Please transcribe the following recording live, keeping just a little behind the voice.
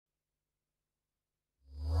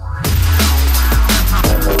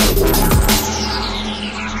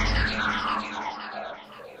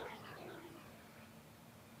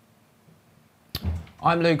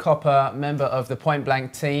I'm Luke Hopper, member of the Point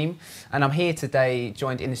Blank team, and I'm here today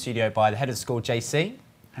joined in the studio by the head of the school, JC,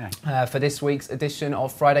 for this week's edition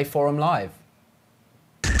of Friday Forum Live.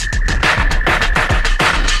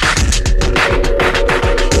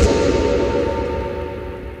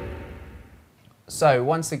 So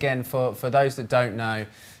once again, for those that don't know,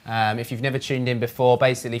 if you've never tuned in before,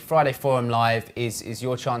 basically Friday Forum Live is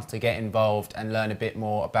your chance to get involved and learn a bit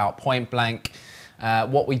more about Point Blank,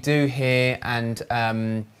 what we do here,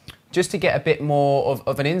 and just to get a bit more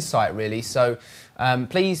of an insight really. So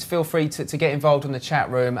please feel free to get involved in the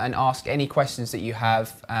chat room and ask any questions that you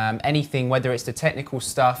have, anything, whether it's the technical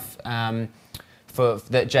stuff that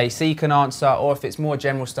JC can answer, or if it's more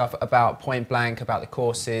general stuff about Point Blank, about the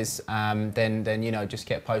courses, then you know, just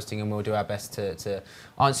get posting and we'll do our best to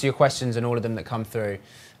answer your questions and all of them that come through.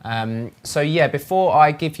 So yeah, before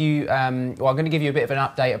I give you, well, I'm going to give you a bit of an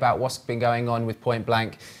update about what's been going on with Point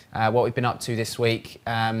Blank, what we've been up to this week,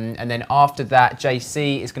 and then after that,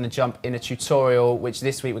 JC is going to jump in a tutorial, which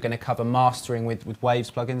this week we're going to cover mastering with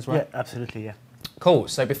Waves plugins, right? Yeah, absolutely, yeah. Cool.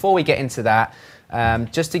 So before we get into that,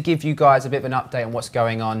 just to give you guys a bit of an update on what's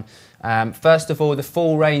going on. First of all, the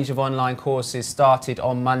full range of online courses started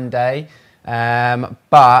on Monday,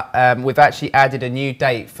 but we've actually added a new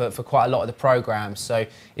date for quite a lot of the programs. So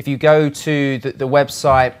if you go to the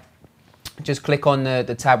website, just click on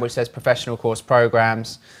the tab which says Professional Course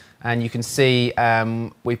Programs, and you can see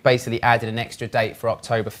we've basically added an extra date for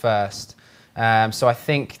October 1st. So I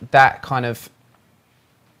think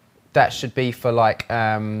that should be for like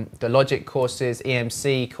the Logic courses,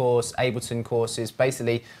 EMC course, Ableton courses,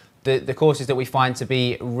 basically the courses that we find to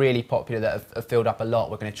be really popular that have filled up a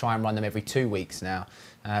lot. We're going to try and run them every 2 weeks now,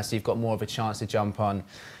 so you've got more of a chance to jump on.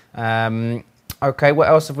 Okay, what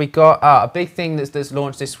else have we got? A big thing that's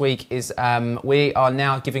launched this week is we are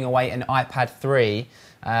now giving away an iPad 3.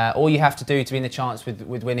 All you have to do to be in the chance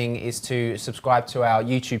with winning is to subscribe to our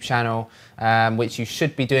YouTube channel, which you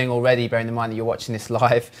should be doing already, bearing in mind that you're watching this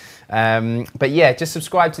live. But yeah, just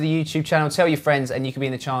subscribe to the YouTube channel, tell your friends, and you can be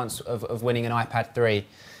in the chance of winning an iPad 3.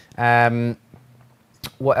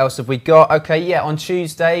 What else have we got? Okay, yeah, on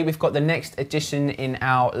Tuesday we've got the next edition in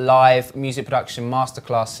our live music production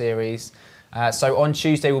masterclass series. So on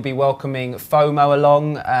Tuesday we'll be welcoming FOMO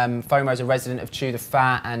along. FOMO is a resident of Chew the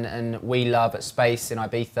Fat and We Love at Space in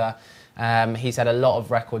Ibiza. He's had a lot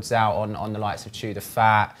of records out on the likes of Chew the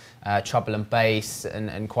Fat, Trouble and Bass,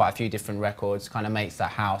 and quite a few different records. Kind of makes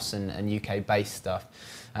that house and UK bass stuff.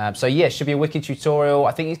 So yeah, it should be a wicked tutorial.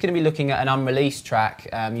 I think he's going to be looking at an unreleased track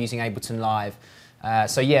using Ableton Live.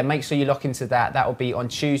 So yeah, make sure you lock into that. That will be on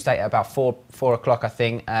Tuesday at about 4 o'clock, I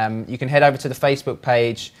think. You can head over to the Facebook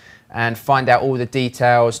page and find out all the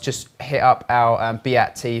details. Just hit up our Be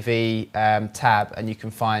At TV tab and you can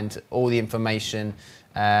find all the information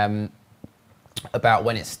about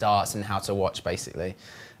when it starts and how to watch, basically.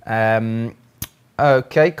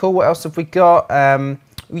 Okay, cool. What else have we got?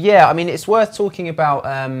 Yeah, I mean, it's worth talking about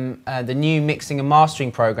the new mixing and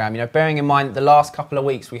mastering program. You know, bearing in mind that the last couple of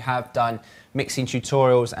weeks we have done mixing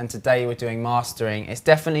tutorials and today we're doing mastering. It's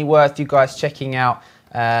definitely worth you guys checking out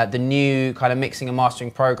the new kind of mixing and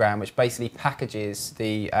mastering program, which basically packages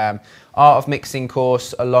the art of mixing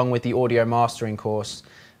course along with the audio mastering course,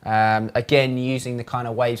 again using the kind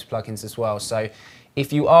of Waves plugins as well. So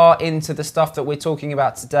if you are into the stuff that we're talking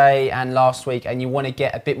about today and last week and you want to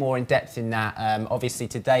get a bit more in depth in that, obviously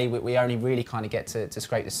today we only really kind of get to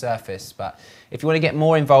scrape the surface, but if you want to get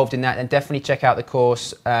more involved in that, then definitely check out the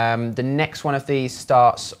course. The next one of these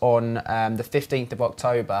starts on the 15th of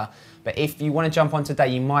October. But if you want to jump on today,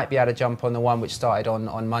 you might be able to jump on the one which started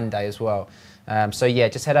on Monday as well. So yeah,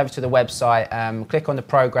 just head over to the website, click on the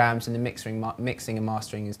programs, and the mixing and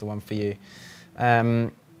mastering is the one for you.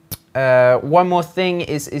 One more thing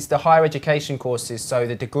is the higher education courses, so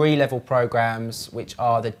the degree level programs, which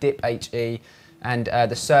are the DIP HE and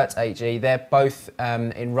the Cert HE. They're both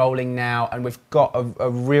enrolling now, and we've got a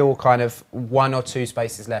real kind of 1 or 2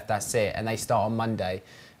 spaces left, that's it, and they start on Monday.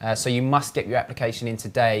 So you must get your application in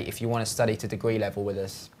today if you want to study to degree level with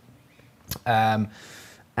us.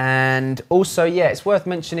 And also, yeah, it's worth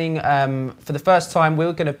mentioning, for the first time,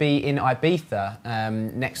 we're going to be in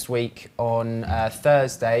Ibiza next week on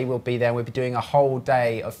Thursday. We'll be there and we'll be doing a whole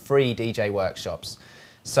day of free DJ workshops.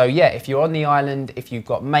 So yeah, if you're on the island, if you've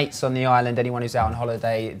got mates on the island, anyone who's out on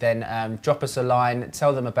holiday, then drop us a line,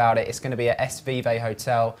 tell them about it. It's going to be at SVV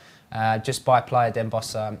Hotel, just by Playa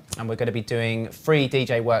d'Embossa, and we're going to be doing free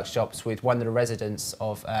DJ workshops with one of the residents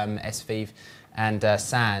of SVV and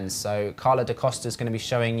Sands. So Carla Da Costa is going to be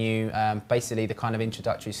showing you basically the kind of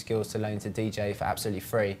introductory skills to learning to DJ for absolutely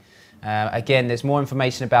free. Again, there's more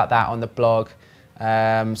information about that on the blog.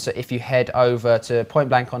 So if you head over to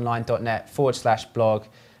pointblankonline.net/blog,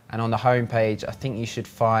 and on the homepage, I think you should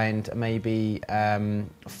find maybe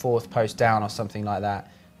fourth post down or something like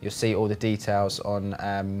that. You'll see all the details on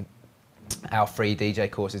our free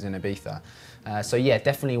DJ courses in Ibiza. So yeah,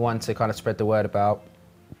 definitely one to kind of spread the word about.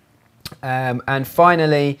 And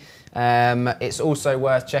finally, it's also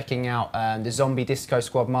worth checking out the Zombie Disco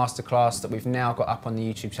Squad masterclass that we've now got up on the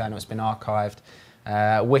YouTube channel. It's been archived.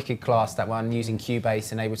 Wicked class, that one, using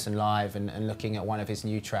Cubase and Ableton Live and looking at one of his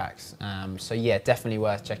new tracks. So yeah, definitely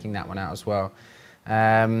worth checking that one out as well.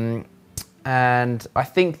 And I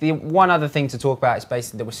think the one other thing to talk about is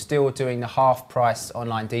basically that we're still doing the half-price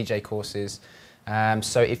online DJ courses.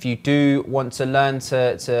 So if you do want to learn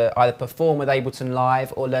to either perform with Ableton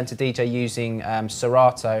Live or learn to DJ using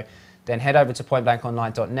Serato, then head over to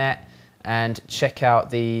pointblankonline.net and check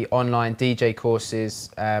out the online DJ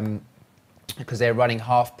courses, because they're running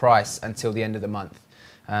half price until the end of the month.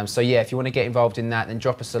 So yeah, if you want to get involved in that, then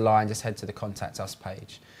drop us a line, just head to the Contact Us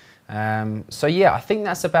page. So yeah, I think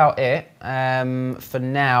that's about it for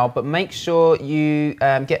now, but make sure you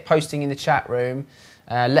get posting in the chat room.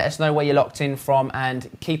 Let us know where you're locked in from and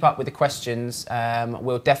keep up with the questions.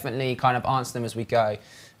 We'll definitely kind of answer them as we go,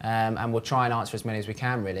 and we'll try and answer as many as we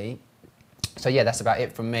can, really. So yeah, that's about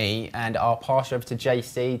it from me, and I'll pass you over to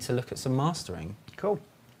JC to look at some mastering. Cool.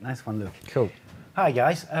 Nice one, Luke. Cool. Hi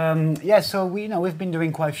guys. Yeah, so we've been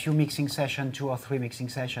doing quite a few mixing sessions, 2 or 3 mixing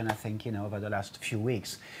sessions, I think, over the last few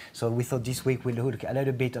weeks. So we thought this week we'll look a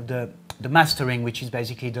little bit of the mastering, which is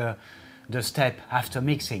basically the step after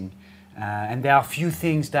mixing. And there are a few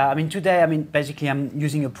things that, today, basically I'm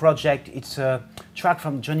using a project. It's a track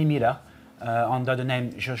from Johnny Miller under the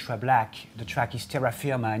name Joshua Black. The track is Terra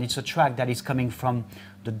Firma, and it's a track that is coming from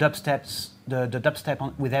the dubstep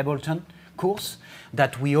with Ableton course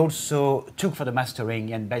that we also took for the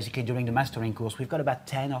mastering. And basically during the mastering course we've got about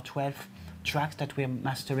 10 or 12 tracks that we're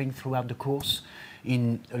mastering throughout the course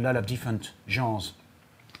in a lot of different genres.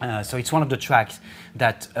 So it's one of the tracks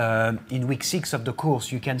that in week 6 of the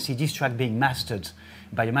course you can see this track being mastered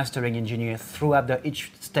by a mastering engineer throughout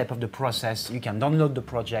each step of the process. You can download the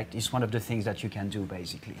project. It's one of the things that you can do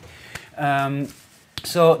basically.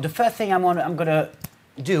 So the first thing I'm gonna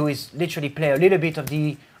do is literally play a little bit of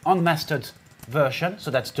the unmastered version. So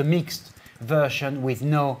that's the mixed version with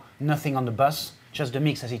nothing on the bus, just the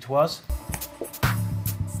mix as it was.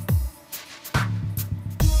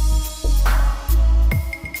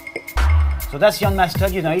 So that's the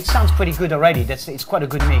unmastered. It sounds pretty good already. It's quite a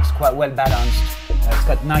good mix, quite well balanced. It's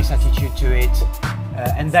got nice attitude to it,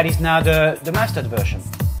 and that is now the mastered version.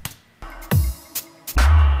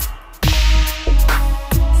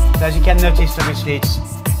 So as you can notice, obviously it's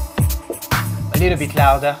a little bit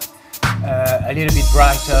louder, a little bit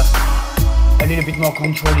brighter, a little bit more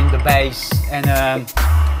control in the bass, and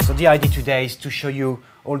so the idea today is to show you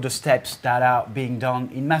all the steps that are being done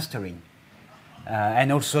in mastering.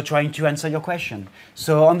 And also trying to answer your question.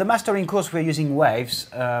 So on the mastering course, we're using Waves.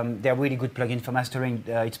 They're a really good plugin for mastering.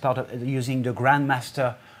 It's part of using the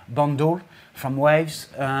Grandmaster bundle from Waves.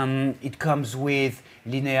 It comes with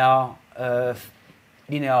linear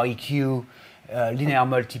EQ, linear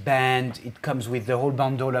multiband. It comes with the whole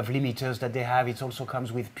bundle of limiters that they have. It also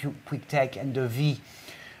comes with QuickTech and the V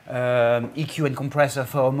EQ and compressor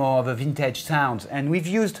for more of a vintage sound. And we've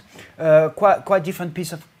used quite different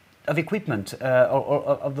piece of equipment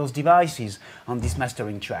of those devices on this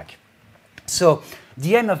mastering track. So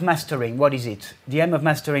the aim of mastering, what is it? The aim of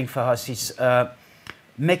mastering for us is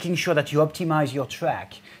making sure that you optimize your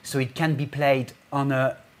track so it can be played on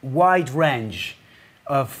a wide range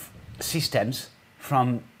of systems,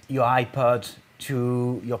 from your iPod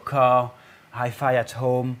to your car, hi-fi at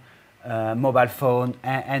home, mobile phone,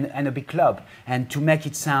 and a big club, and to make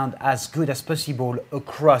it sound as good as possible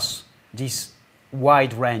across this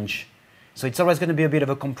wide range. So it's always going to be a bit of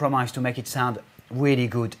a compromise to make it sound really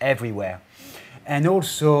good everywhere, and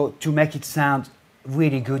also to make it sound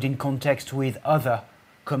really good in context with other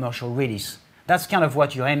commercial release. That's kind of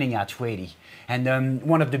what you're aiming at, really. And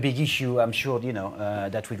one of the big issues, I'm sure,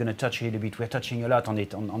 that we're going to touch a little bit, we're touching a lot on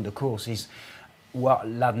it on the course, is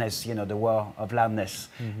loudness, the war of loudness.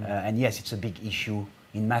 Mm-hmm. And yes, it's a big issue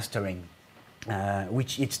in mastering.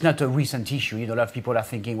 Which it's not a recent issue. A lot of people are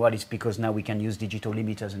thinking, well, it's because now we can use digital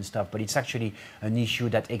limiters and stuff, but it's actually an issue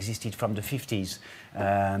that existed from the 50s.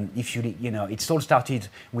 It's all started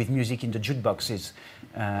with music in the jukeboxes,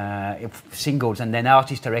 singles, and then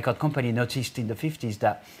artists, a record company noticed in the 50s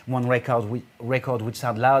that one record would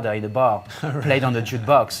sound louder in a bar, played on the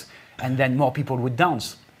jukebox, and then more people would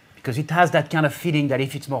dance, because it has that kind of feeling that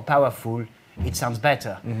if it's more powerful, it sounds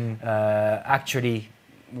better. Mm-hmm. Actually,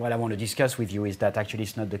 what I want to discuss with you is that actually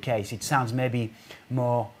it's not the case. It sounds maybe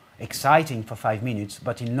more exciting for 5 minutes,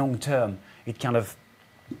 but in long term, it kind of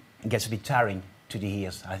gets a bit tiring to the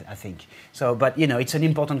ears, I think. So, but you know, it's an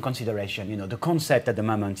important consideration. You know, the concept at the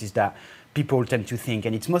moment is that people tend to think,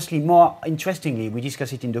 and it's mostly more, interestingly, we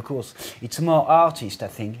discuss it in the course, it's more artists, I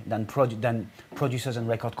think, than producers and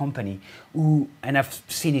record company who, and I've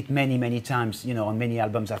seen it many, many times, you know, on many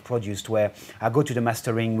albums I've produced where I go to the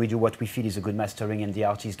mastering, we do what we feel is a good mastering, and the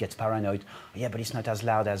artist gets paranoid. Yeah, but it's not as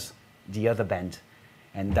loud as the other band.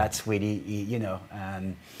 And that's really, you know,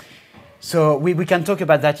 so we can talk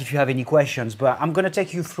about that if you have any questions, but I'm going to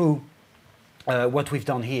take you through what we've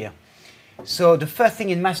done here. So the first thing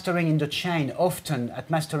in mastering in the chain, often at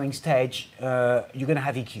mastering stage, you're going to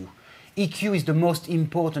have EQ. EQ is the most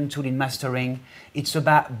important tool in mastering. It's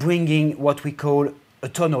about bringing what we call a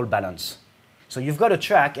tonal balance. So you've got a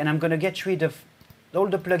track, and I'm going to get rid of all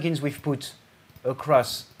the plugins we've put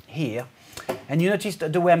across here. And you notice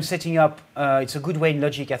that the way I'm setting up, it's a good way in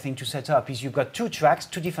Logic, I think, to set up, is you've got two tracks,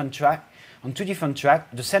 two different tracks,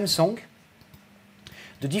 the same song.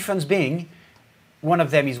 The difference being, one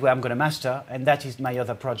of them is where I'm going to master, and that is my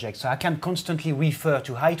other project. So I can constantly refer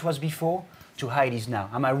to how it was before, to how it is now.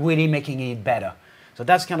 Am I really making it better? So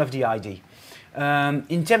that's kind of the idea.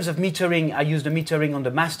 In terms of metering, I use the metering on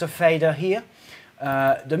the master fader here.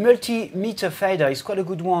 The multi-meter fader is quite a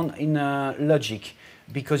good one in Logic,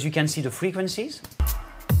 because you can see the frequencies.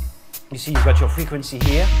 You see you've got your frequency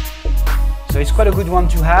here. So it's quite a good one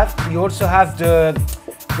to have. You also have the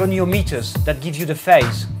goniometers that give you the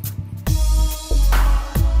phase.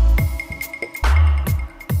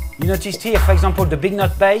 You noticed here, for example, the big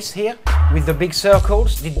note bass here with the big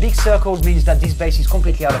circles. The big circles means that this bass is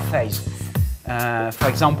completely out of phase. For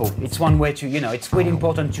example, it's one way to, you know, it's really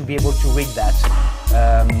important to be able to read that.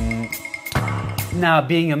 Now,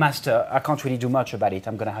 being a master, I can't really do much about it.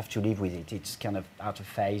 I'm going to have to live with it. It's kind of out of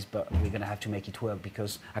phase, but we're going to have to make it work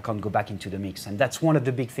because I can't go back into the mix. And that's one of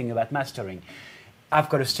the big things about mastering. I've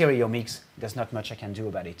got a stereo mix. There's not much I can do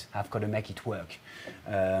about it. I've got to make it work.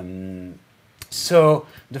 So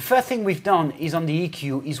the first thing we've done is on the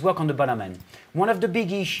EQ is work on the bottom end. One of the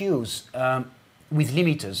big issues with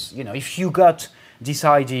limiters, you know, if you got this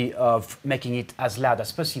idea of making it as loud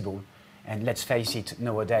as possible, and let's face it,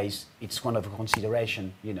 nowadays, it's one of the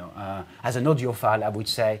consideration, you know. As an audiophile, I would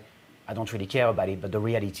say, I don't really care about it, but the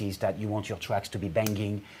reality is that you want your tracks to be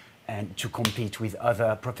banging and to compete with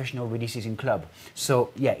other professional releases in club.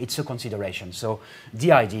 So yeah, it's a consideration. So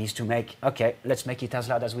the idea is to make, okay, let's make it as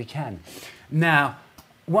loud as we can. Now,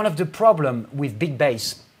 one of the problem with big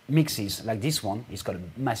bass mixes like this one, it's got a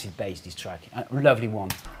massive bass, this track, a lovely one.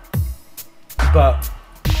 But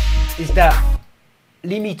is that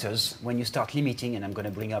limiters, when you start limiting, and I'm going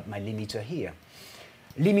to bring up my limiter here,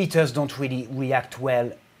 limiters don't really react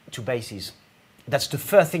well to basses. That's the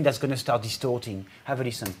first thing that's going to start distorting. Have a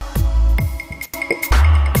listen.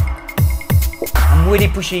 I'm really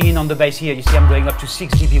pushing in on the bass here. You see I'm going up to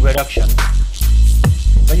 6 dB reduction.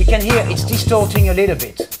 But you can hear it's distorting a little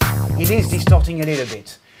bit. It is distorting a little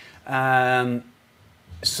bit.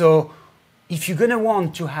 So if you're going to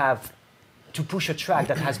want to push a track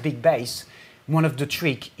that has big bass, one of the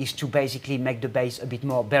tricks is to basically make the bass a bit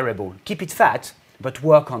more bearable. Keep it fat, but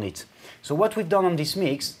work on it. So what we've done on this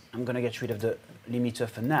mix, I'm going to get rid of the limiter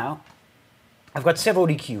for now. I've got several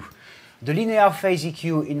EQ. The linear phase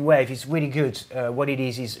EQ in Wave is really good. What it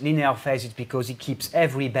is linear phase is because it keeps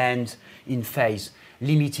every band in phase,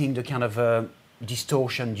 limiting the kind of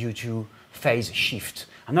distortion due to phase shift.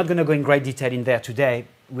 I'm not going to go in great detail in there today.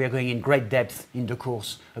 We are going in great depth in the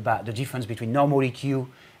course about the difference between normal EQ,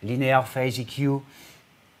 linear phase EQ.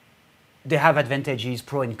 They have advantages,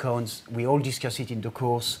 pros and cons. We all discuss it in the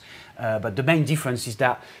course. But the main difference is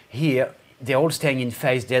that here, they're all staying in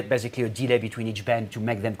phase. There's basically a delay between each band to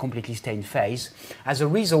make them completely stay in phase. As a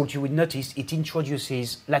result, you would notice it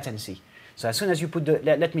introduces latency. So as soon as you put the,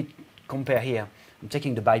 let me compare here. I'm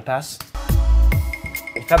taking the bypass.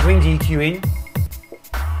 If I bring the EQ in,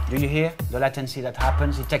 do you hear the latency that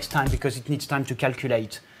happens? It takes time because it needs time to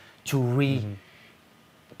calculate, to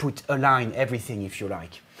align everything, if you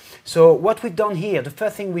like. So what we've done here, the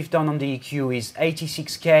first thing we've done on the EQ is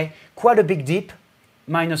 86K, quite a big dip,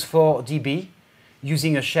 -4 dB,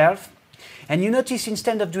 using a shelf. And you notice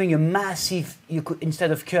instead of doing a massive,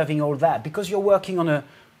 instead of curving all that, because you're working on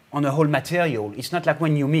a whole material, it's not like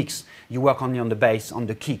when you mix, you work only on the bass, on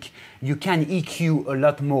the kick. You can EQ a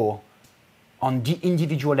lot more on the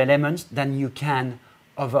individual elements than you can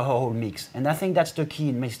over a whole mix. And I think that's the key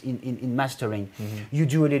in mastering. You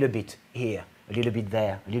do a little bit here, a little bit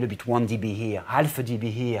there, a little bit 1 dB here, half a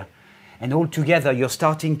dB here. And all together, you're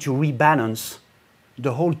starting to rebalance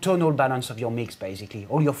the whole tonal balance of your mix, basically.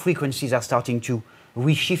 All your frequencies are starting to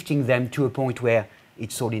reshifting them to a point where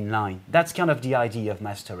it's all in line. That's kind of the idea of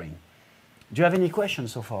mastering. Do you have any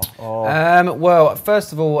questions so far? Well,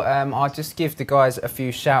 first of all, I'll just give the guys a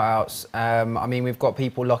few shout-outs. I mean, we've got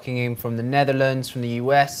people locking in from the Netherlands, from the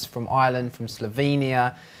US, from Ireland, from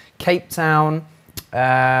Slovenia, Cape Town,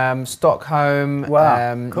 Stockholm.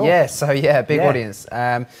 Wow, cool. Yeah, so yeah, big audience.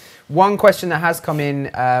 One question that has come in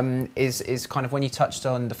is kind of when you touched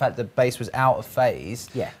on the fact that the bass was out of phase.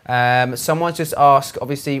 Yeah. Someone just asked,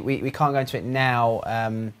 obviously we can't go into it now,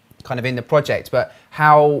 kind of in the project, but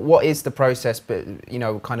what is the process, but you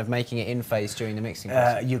know, kind of making it in phase during the mixing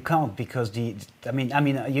process? You can't, because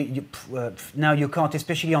now you can't,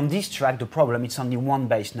 especially on this track. The problem, it's only one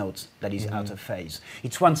bass note that is out of phase.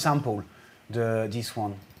 It's one sample, this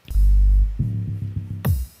one.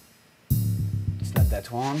 It's not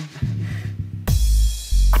that one.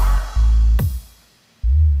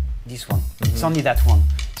 This one. It's only that one.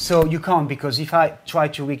 So you can't, because if I try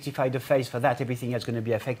to rectify the phase for that, everything is going to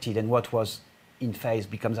be affected, and what was in phase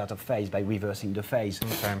becomes out of phase by reversing the phase.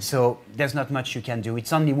 Okay. So there's not much you can do.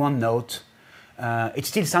 It's only one note. It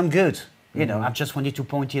still sounds good. You know, I just wanted to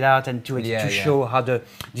point it out and to show how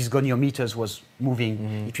this goniometers was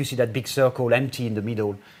moving. If you see that big circle empty in the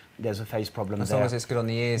middle, there's a phase problem there. As long as it's good on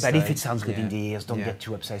the ears. But if it sounds good in the ears, don't get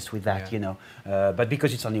too obsessed with that, you know. But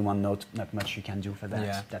because it's only one note, not much you can do for that.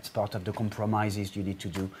 Yeah. That's part of the compromises you need to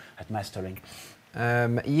do at mastering.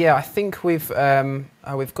 Yeah, I think we've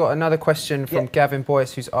got another question from Gavin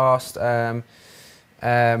Boyce, who's asked, what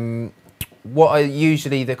are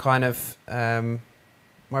usually the kind of...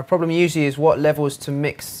 my problem usually is what levels to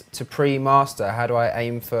mix to pre-master. How do I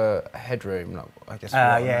aim for headroom? Like, I guess.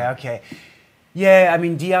 Okay. Yeah, I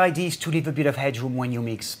mean, the idea is to leave a bit of headroom when you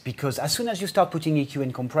mix, because as soon as you start putting EQ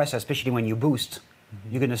and compressor, especially when you boost,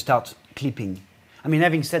 you're going to start clipping. I mean,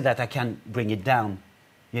 having said that, I can bring it down.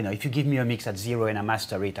 You know, if you give me a mix at 0 and I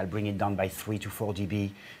master it, I'll bring it down by 3 to 4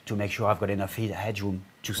 dB to make sure I've got enough headroom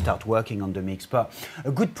to start working on the mix. But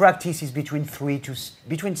a good practice is between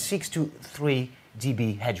 6 to 3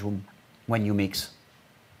 dB headroom when you mix,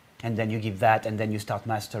 and then you give that, and then you start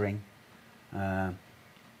mastering.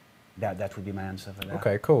 That would be my answer for that.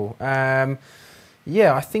 Okay, cool.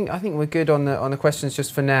 Yeah, I think we're good on the questions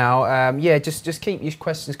just for now. Yeah, just keep your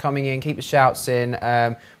questions coming in, keep the shouts in.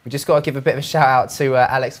 We just got to give a bit of a shout out to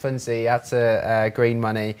Alex Funzi out to Green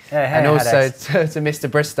Money, and also to Mr.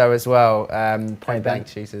 Bristow as well, Point Blank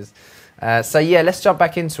Shooters. So yeah, let's jump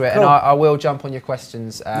back into it, and I will jump on your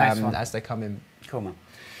questions as they come in. Cool, man.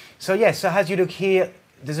 So yeah, so as you look here,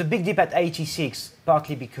 there's a big dip at 86,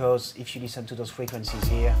 partly because if you listen to those frequencies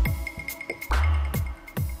here,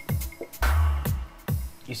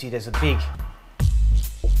 you see there's a big,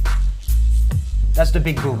 that's the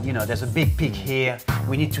big boom, you know, there's a big peak here.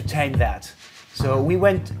 We need to tame that. So we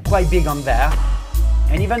went quite big on there.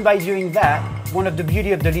 And even by doing that, one of the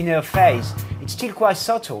beauty of the linear phase, it's still quite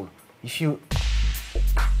subtle. If you,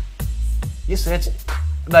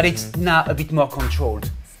 but it's now a bit more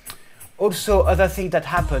controlled. Also, other thing that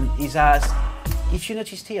happened is if you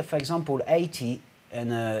noticed here, for example, 80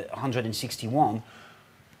 and 161,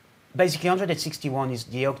 basically 161 is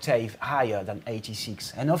the octave higher than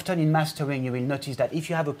 86. And often in mastering, you will notice that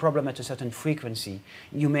if you have a problem at a certain frequency,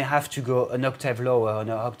 you may have to go an octave lower or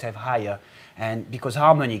an octave higher. And because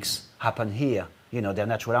harmonics happen here, you know, they're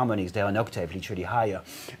natural harmonics, they're an octave literally higher,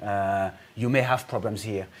 you may have problems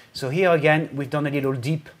here. So here again, we've done a little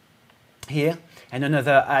dip here, and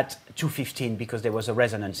another at 215 because there was a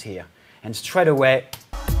resonance here. And straight away,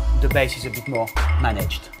 the bass is a bit more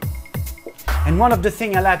managed. And one of the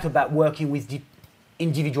things I like about working with the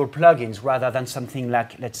individual plugins rather than something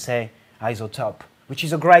like, let's say, Isotope, which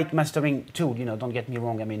is a great mastering tool, you know, don't get me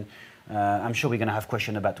wrong. I mean, I'm sure we're going to have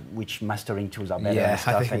questions about which mastering tools are better and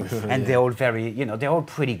stuff. And they're all very, you know, they're all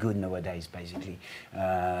pretty good nowadays, basically.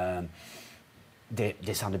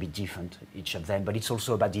 They sound a bit different, each of them, but it's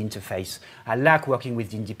also about the interface. I like working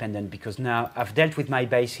with the independent because now I've dealt with my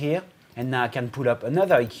bass here, and now I can pull up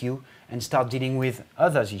another EQ and start dealing with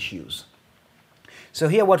others' issues. So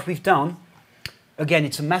here what we've done, again,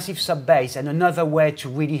 it's a massive sub-bass, and another way to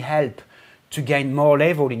really help to gain more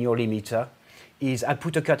level in your limiter is I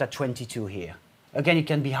put a cut at 22 here. Again, it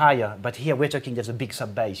can be higher, but here we're talking there's a big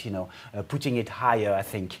sub-bass, you know. Putting it higher, I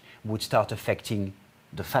think, would start affecting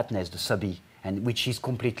the fatness, the subby, and which is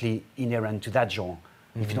completely inherent to that genre.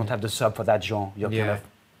 If you don't have the sub for that genre, you're kind of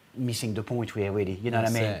missing the point here, really. You know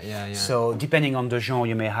what I mean? So depending on the genre,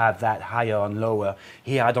 you may have that higher and lower.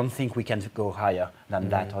 Here, I don't think we can go higher than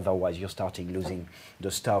that. Otherwise, you're starting losing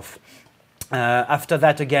the stuff. After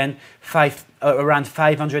that, again, around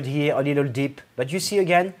 500 here, a little dip. But you see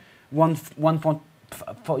again,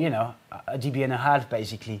 1.4, you know, a dB and a half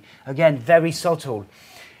basically. Again, very subtle.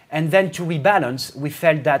 And then to rebalance, we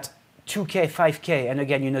felt that 2K, 5K, and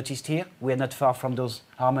again, you noticed here, we're not far from those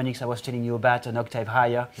harmonics I was telling you about, an octave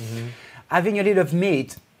higher. Having a little of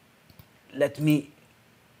mid,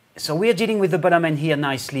 so we're dealing with the bottom end here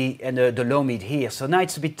nicely and the low mid here. So now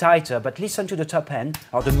it's a bit tighter, but listen to the top end,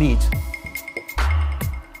 or the mid.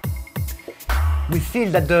 We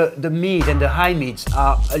feel that the mid and the high mids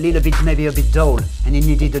are a little bit, maybe a bit dull, and it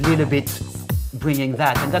needed a little bit bringing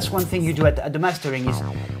that. And that's one thing you do at the mastering is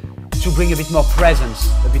to bring a bit more presence,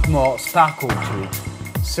 a bit more sparkle to it.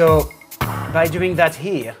 So by doing that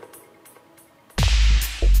here,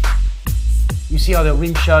 you see how the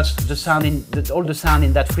rim shots, the sound all the sound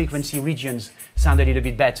in that frequency regions sound a little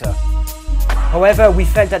bit better. However, we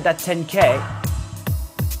felt at that 10K,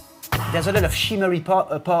 there's a lot of shimmery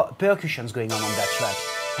percussions going on that track.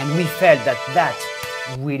 And we felt that that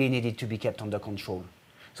really needed to be kept under control.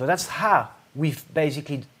 So that's how we've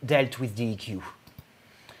basically dealt with the EQ.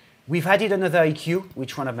 We've added another EQ,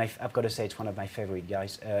 which I've got to say, it's one of my favorite,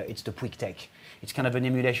 guys. It's the Quick Tech. It's kind of an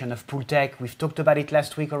emulation of Pull Tech. We've talked about it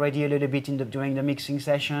last week already a little bit during the mixing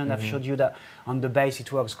session. I've showed you that on the bass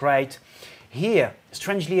it works great. Here,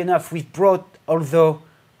 strangely enough, we've brought, although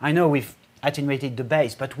I know we've attenuated the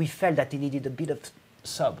bass, but we felt that it needed a bit of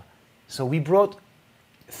sub. So we brought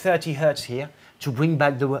 30 hertz here to bring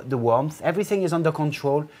back the warmth. Everything is under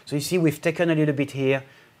control. So you see we've taken a little bit here,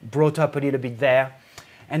 brought up a little bit there.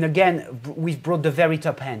 And again, we've brought the very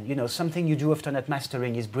top end. You know, something you do often at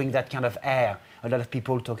mastering is bring that kind of air. A lot of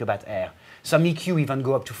people talk about air. Some EQ even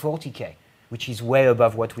go up to 40K, which is way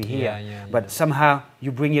above what we hear. But somehow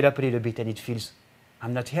you bring it up a little bit and it feels,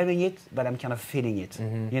 I'm not hearing it, but I'm kind of feeling it.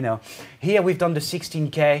 You know, here we've done the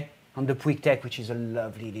 16K on the Quick Tech, which is a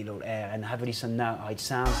lovely little air. And have a listen now how it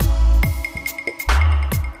sounds.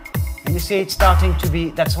 And you see it's starting to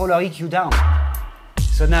be, that's all our EQ down.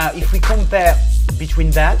 So now if we compare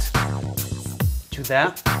between that to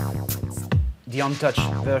that, the untouched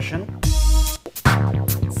version,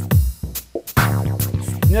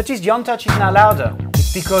 notice the untouched is now louder.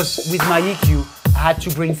 It's because with my EQ, I had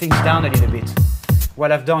to bring things down a little bit.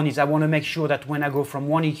 What I've done is I want to make sure that when I go from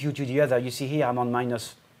one EQ to the other, you see here I'm on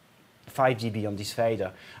minus 5 dB on this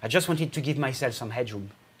fader. I just wanted to give myself some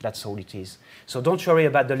headroom. That's all it is. So don't worry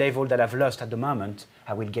about the level that I've lost at the moment.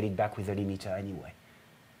 I will get it back with the limiter anyway.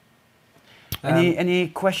 Any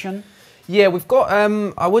question? Yeah, we've got,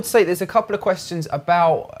 I would say there's a couple of questions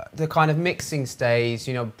about the kind of mixing stage,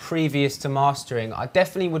 you know, previous to mastering. I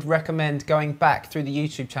definitely would recommend going back through the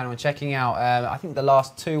YouTube channel and checking out, I think the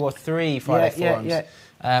last 2 or 3 Friday forums,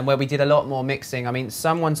 where we did a lot more mixing. I mean,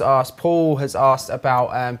 someone's asked, Paul has asked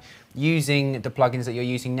about using the plugins that you're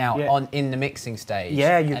using now in the mixing stage.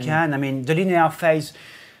 Yeah, you can. I mean, the linear phase,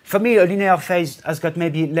 for me, a linear phase has got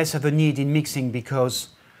maybe less of a need in mixing because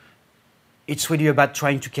it's really about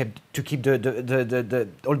trying to keep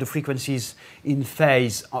all the frequencies in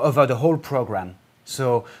phase over the whole program.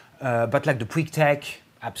 So, but like the Quick Tech,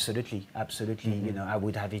 absolutely. You know, I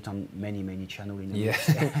would have it on many channels.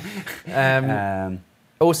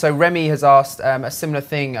 Also, Remy has asked a similar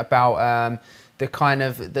thing about the kind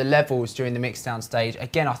of the levels during the mixdown stage.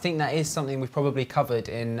 Again, I think that is something we've probably covered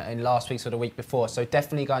in last week's or the week before. So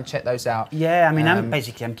definitely go and check those out. Yeah, I mean,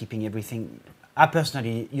 I'm keeping everything. I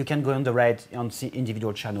personally, you can go on the red on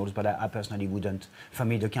individual channels, but I personally wouldn't. For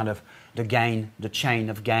me, the kind of the gain, the chain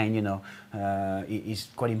of gain, you know, is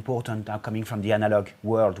quite important. Now coming from the analog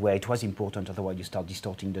world where it was important, otherwise you start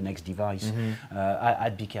distorting the next device.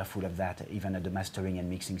 I'd be careful of that, even at the mastering and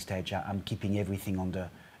mixing stage. I'm keeping everything on the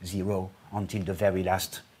 0 until the very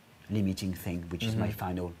last limiting thing, which is my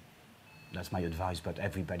final. That's my advice, but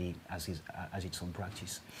everybody has its own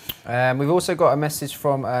practice. We've also got a message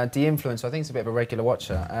from The Influencer, I think it's a bit of a regular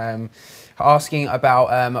watcher, asking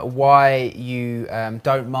about why you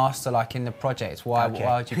don't master like in the project. Why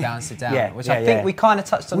would you bounce it down? Which I think we kind of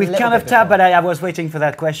touched on a little bit. We kind of tapped, but I was waiting for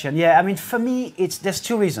that question. Yeah, I mean, for me, there's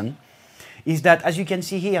 2 reasons. Is that, as you can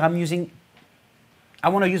see here, I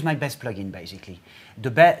want to use my best plugin, basically. The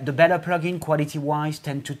better plugin, quality-wise,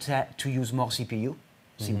 tend to use more CPU.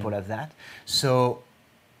 Simple as that. So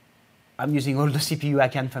I'm using all the CPU I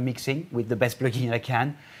can for mixing with the best plugin I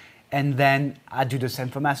can. And then I do the same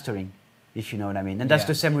for mastering, if you know what I mean. And that's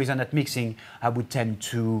the same reason at mixing, I would tend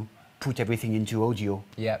to put everything into audio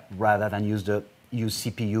rather than use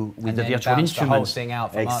CPU with the virtual instruments. The whole thing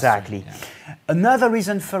out for Another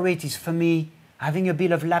reason for it is, for me, having a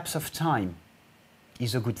bit of lapse of time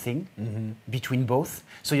is a good thing between both.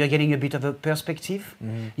 So you're getting a bit of a perspective.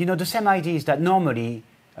 You know, the same idea is that normally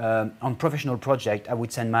on professional project, I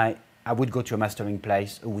would go to a mastering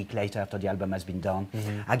place a week later after the album has been done.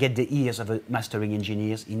 I get the ears of a mastering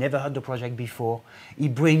engineers. He never heard the project before. He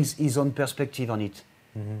brings his own perspective on it,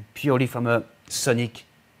 purely from a sonic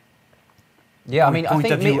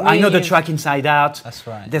point of view. I know the track inside out. That's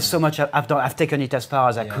right. There's so much I've done. I've taken it as far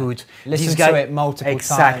as I could. Listen to it multiple times.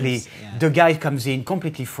 Exactly. The guy comes in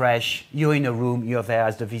completely fresh. You're in a room. You're there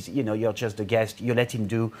as the you're just the guest. You let him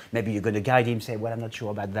do. Maybe you're going to guide him. Say, well, I'm not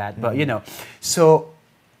sure about that, but you know. So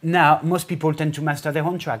now most people tend to master their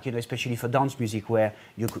own track. You know, especially for dance music, where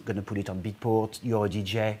you're going to put it on Beatport. You're a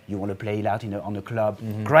DJ. You want to play it out on a club.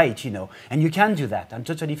 Great, you know, and you can do that. I'm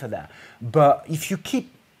totally for that. But if you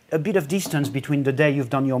keep a bit of distance between the day you've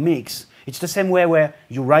done your mix. It's the same way where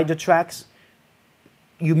you write the tracks,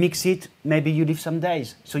 you mix it, maybe you leave some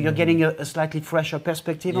days. So you're getting a slightly fresher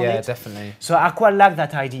perspective on it. Yeah, definitely. So I quite like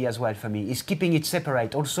that idea as well for me, is keeping it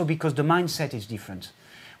separate, also because the mindset is different.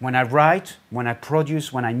 When I write, when I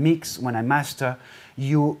produce, when I mix, when I master,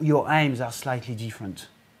 your aims are slightly different.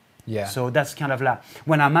 Yeah. So that's kind of like,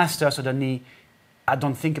 when I master, suddenly I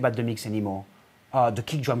don't think about the mix anymore. The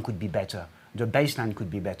kick drum could be better. The bass line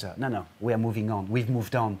could be better. No, we are moving on. We've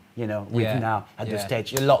moved on, you know, we're now at the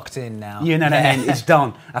stage. You're locked in now. You know what I mean? It's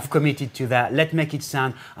done. I've committed to that. Let's make it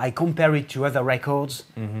sound. I compare it to other records,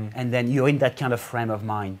 and then you're in that kind of frame of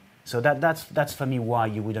mind. So that's for me why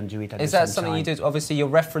you wouldn't do it at the same time. Is that something you do? Obviously, you're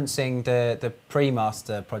referencing the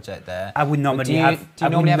pre-master project there. I would normally do you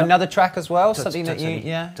normally have another track as well? Something totally, that you,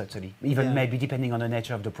 yeah? Totally. Even maybe depending on the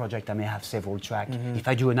nature of the project, I may have several tracks. If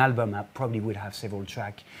I do an album, I probably would have several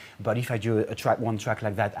tracks. But if I do one track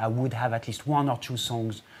like that, I would have at least 1 or 2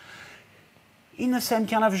 songs in the same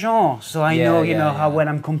kind of genre. So I know, you know, how when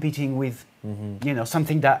I'm competing with, you know,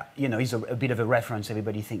 something that, you know, is a bit of a reference.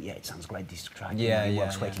 Everybody think, it sounds great, this track. It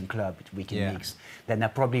works great in club, we can mix. Then I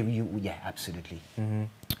probably, absolutely.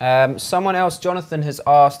 Someone else, Jonathan, has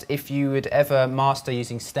asked if you would ever master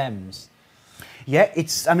using stems. Yeah,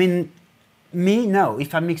 I mean, no.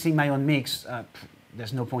 If I'm mixing my own mix,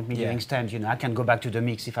 there's no point me doing stems, you know. I can go back to the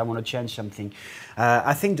mix if I want to change something.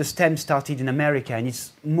 I think the stem started in America, and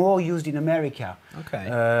it's more used in America.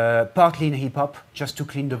 Okay. Partly in hip-hop, just to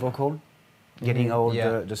clean the vocal, getting all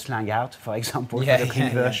the slang out, for example, for the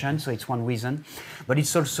clean version, so it's one reason. But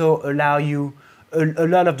it's also allow you, a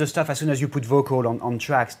lot of the stuff, as soon as you put vocal on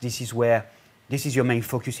tracks, this is your main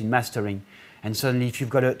focus in mastering. And suddenly if you've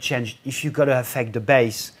got to affect the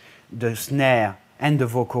bass, the snare, and the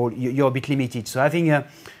vocal, you're a bit limited. So having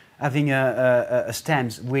a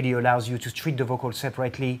stems really allows you to treat the vocal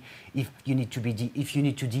separately. If you need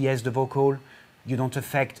to de-ess the vocal, you don't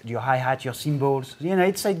affect your hi-hat, your cymbals. You know,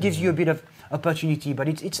 it gives you a bit of opportunity. But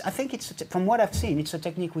I think it's from what I've seen, it's a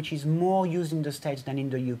technique which is more used in the States than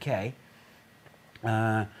in the UK.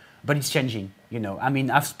 But it's changing. You know, I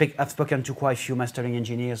mean, I've spoken to quite a few mastering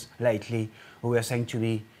engineers lately who were saying to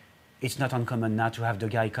me, it's not uncommon now to have the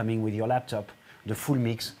guy coming with your laptop, the full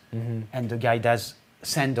mix, and the guy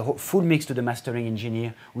send the full mix to the mastering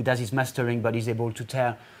engineer who does his mastering, but is able to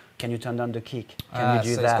tell, can you turn down the kick? Can you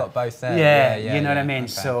do so that? It's got both there. Yeah, you know what I mean? Okay.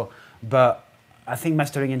 So, but I think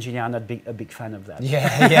mastering engineers are not a big fan of that.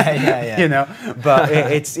 Yeah. You know, but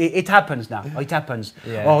it happens now. It happens.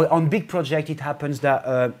 Yeah. Or on big project, it happens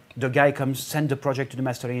that the guy comes, send the project to the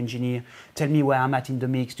mastering engineer, tell me where I'm at in the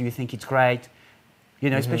mix. Do you think it's great? You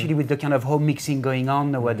know, especially with the kind of home mixing going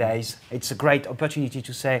on nowadays, it's a great opportunity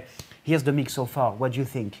to say, here's the mix so far, what do you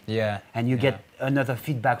think? Yeah. And you get another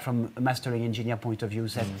feedback from a mastering engineer point of view,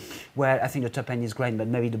 said, well, I think the top end is great, but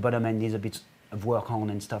maybe the bottom end needs a bit of work on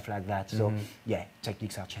and stuff like that. So,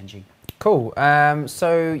 techniques are changing. Cool.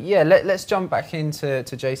 So, let's jump back into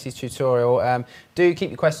JC's tutorial. Do keep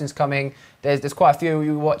your questions coming. There's quite a few of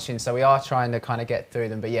you watching, so we are trying to kind of get through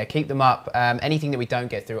them. But yeah, keep them up. Anything that we don't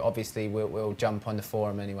get through, obviously, we'll jump on the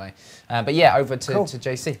forum anyway. But yeah, over to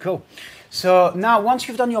JC. Cool. So now, once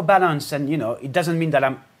you've done your balance, and you know, it doesn't mean that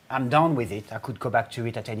I'm done with it. I could go back to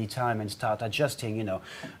it at any time and start adjusting. You know,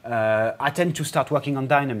 I tend to start working on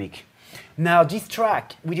dynamic. Now, this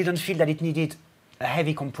track, we didn't feel that it needed a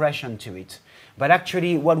heavy compression to it. But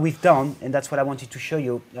actually, what we've done, and that's what I wanted to show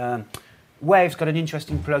you, Wave's got an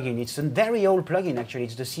interesting plugin. It's a very old plugin, actually.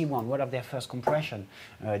 It's the C1, one of their first compression.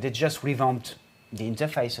 They just revamped the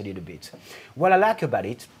interface a little bit. What I like about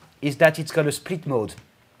it is that it's got a split mode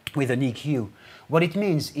with an EQ. What it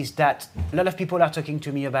means is that a lot of people are talking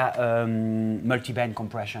to me about multi-band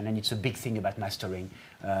compression, and it's a big thing about mastering.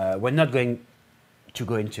 We're not going to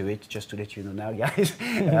go into it, just to let you know now, guys,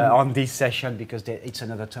 on this session, because it's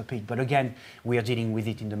another topic. But again, we are dealing with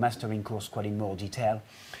it in the mastering course quite in more detail.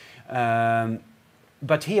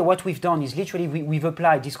 But here, what we've done is literally we've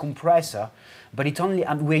applied this compressor, but it only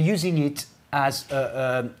we're using it as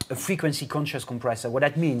a frequency conscious compressor. What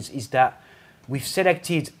that means is that we've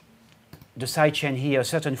selected the sidechain here a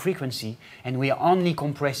certain frequency, and we are only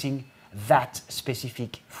compressing that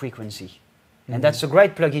specific frequency. And that's a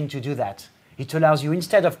great plugin to do that. It allows you,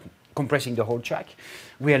 instead of compressing the whole track,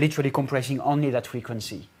 we are literally compressing only that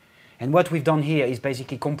frequency. And what we've done here is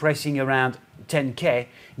basically compressing around 10K,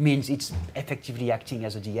 means it's effectively acting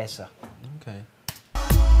as a de-esser. Okay.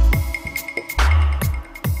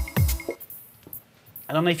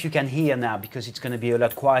 I don't know if you can hear now, because it's going to be a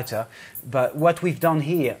lot quieter, but what we've done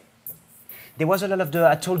here, there was a lot of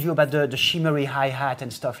I told you about the shimmery hi-hat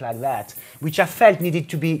and stuff like that, which I felt needed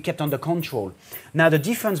to be kept under control. Now, the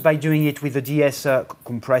difference by doing it with the de-esser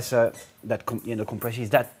compressor that compresses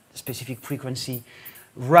that specific frequency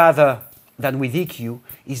rather than with EQ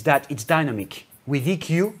is that it's dynamic. With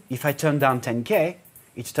EQ, if I turn down 10K,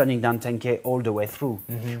 it's turning down 10K all the way through.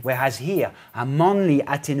 Whereas here, I'm only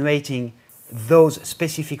attenuating those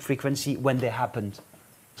specific frequency when they happened.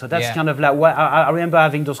 So that's kind of like what I remember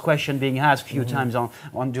having those questions being asked a few times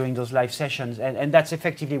on during those live sessions, and that's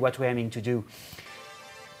effectively what we're aiming to do.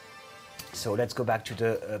 So let's go back to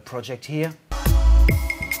the project here.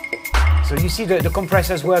 So you see the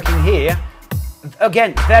compressors working here.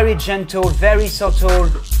 Again, very gentle, very subtle,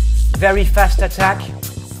 very fast attack,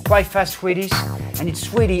 quite fast release, and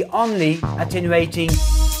it's really only attenuating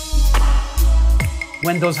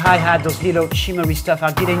when those hi-hat, those little shimmery stuff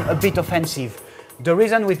are getting a bit offensive. The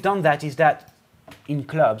reason we've done that is that in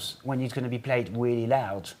clubs, when it's going to be played really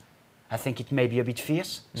loud, I think it may be a bit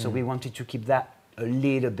fierce. So we wanted to keep that a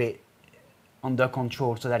little bit under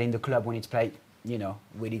control, so that in the club, when it's played, you know,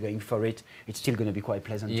 really going for it, it's still going to be quite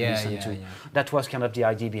pleasant to listen to. That was kind of the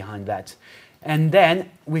idea behind that. And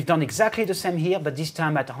then we've done exactly the same here, but this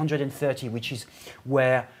time at 130, which is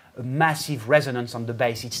where a massive resonance on the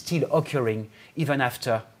bass, it's still occurring even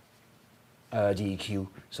after the EQ.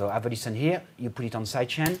 So have a listen here, you put it on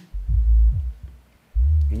sidechain,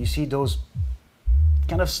 and you see those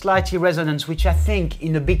kind of slightly resonance, which I think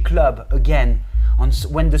in a big club, again,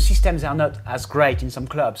 when the systems are not as great in some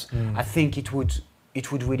clubs, I think it would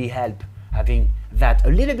really help having that a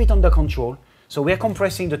little bit under control. So we're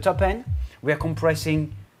compressing the top end, we're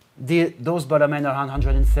compressing those bottom end around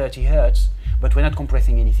 130 hertz, but we're not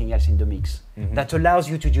compressing anything else in the mix. That allows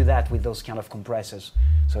you to do that with those kind of compressors.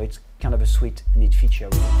 So it's kind of a sweet, neat feature.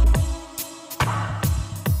 Really.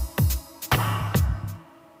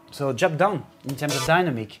 So job done in terms of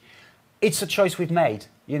dynamic. It's a choice we've made.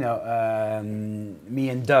 You know, me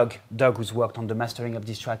and Doug, who's worked on the mastering of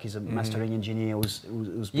this track, is a mastering engineer who's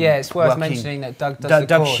been it's worth working. mentioning that Doug does the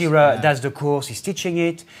Doug course. Shearer does the course, he's teaching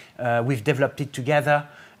it, we've developed it together.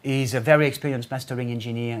 He's a very experienced mastering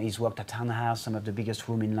engineer. He's worked at Townhouse, some of the biggest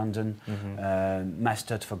room in London,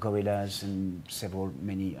 mastered for Gorillaz and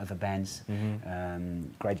many other bands.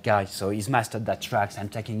 Great guy. So he's mastered that tracks. I'm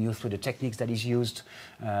taking you through the techniques that he's used,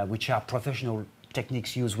 which are professional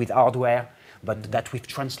techniques used with hardware, but that we've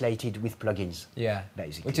translated with plugins. Yeah,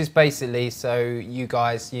 basically. Which is basically so you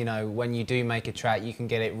guys, you know, when you do make a track, you can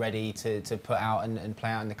get it ready to put out and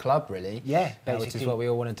play out in the club, really. Yeah, basically. Which is what we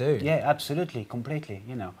all want to do. Yeah, absolutely, completely,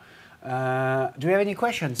 you know. Do we have any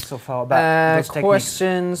questions so far about those techniques?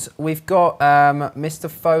 Questions. We've got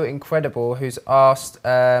Mr. Faux Incredible, who's asked,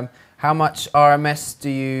 how much RMS do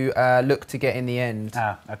you look to get in the end?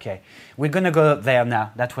 Okay. We're going to go there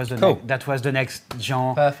now. That was the that was the next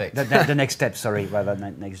Jean. Perfect. The next step, sorry, rather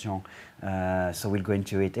than next Jean. So we'll go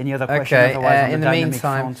into it. Any other questions? Okay. Otherwise, in the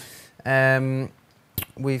meantime,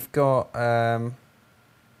 we've got...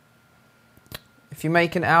 if you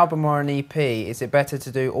make an album or an EP, is it better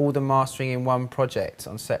to do all the mastering in one project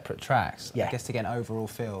on separate tracks? Yeah. I guess to get an overall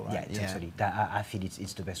feel, right? Yeah, totally. I feel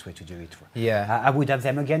it's the best way to do it. Yeah. I would have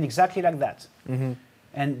them again exactly like that.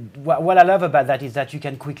 And what I love about that is that you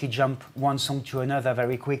can quickly jump one song to another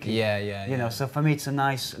very quickly. You know, so for me it's a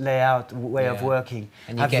nice layout way of working.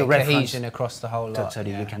 And you get cohesion across the whole lot.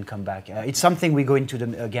 Totally, you can come back. It's something we go into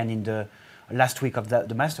again in the last week of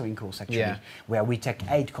the mastering course, actually, where we take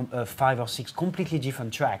 5 or 6 completely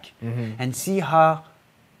different tracks and see how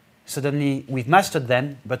suddenly we've mastered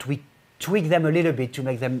them, but we tweak them a little bit to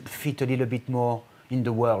make them fit a little bit more in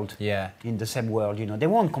the world, in the same world. You know, they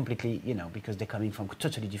won't completely, you know, because they're coming from a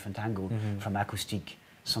totally different angle, from acoustic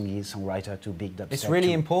songwriter to big dubstep. It's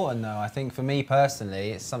really important though. I think for me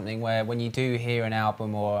personally, it's something where when you do hear an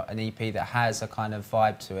album or an EP that has a kind of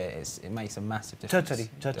vibe to it, it makes a massive difference. Totally.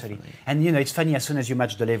 Definitely. And you know, it's funny, as soon as you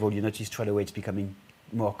match the level, you notice straight away it's becoming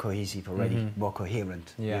more cohesive already, more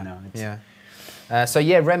coherent. Yeah. You know, so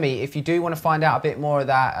yeah, Remy, if you do want to find out a bit more of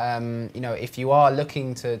that, you know, if you are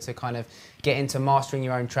looking to kind of get into mastering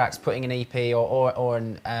your own tracks, putting an EP or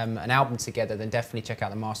an album together, then definitely check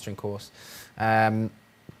out the mastering course.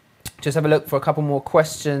 Just have a look for a couple more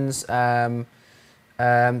questions. Gavin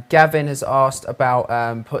has asked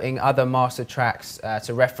about putting other master tracks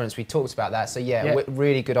to reference. We talked about that. So yeah,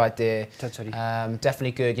 really good idea. Totally.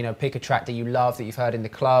 Definitely good. You know, pick a track that you love, that you've heard in the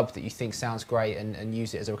club, that you think sounds great, and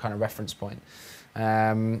use it as a kind of reference point.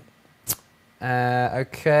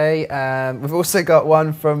 Okay. We've also got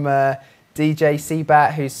one from DJ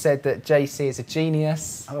Seabat, who said that JC is a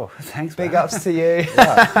genius. Oh, thanks. Big ups to you.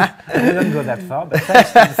 Yeah, I didn't go that far, but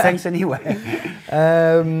thanks anyway.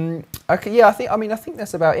 Okay, yeah, I think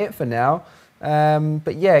that's about it for now.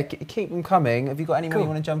 But yeah, keep them coming. Have you got any more you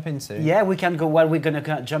want to jump into? Yeah, we can go. Well, we're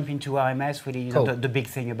gonna jump into RMS. Really, you know, the big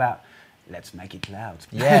thing about let's make it loud.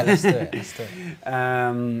 Yeah, let's do it. Let's do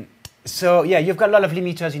it. So yeah, you've got a lot of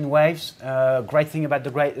limiters in Waves. Great thing about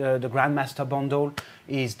the Grandmaster bundle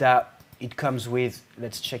is that it comes with,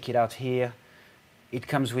 let's check it out here, it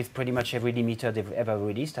comes with pretty much every limiter they've ever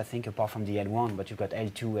released, I think, apart from the L1, but you've got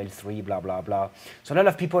L2, L3, blah, blah, blah. So a lot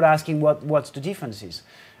of people are asking what's the differences.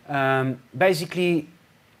 Basically,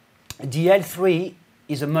 the L3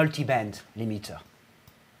 is a multi-band limiter,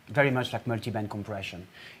 very much like multi-band compression.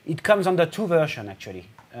 It comes under two versions, actually,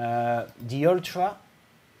 the Ultra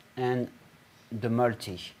and the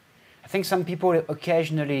Multi. I think some people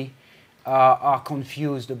occasionally are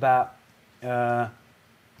confused about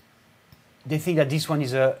they think that this one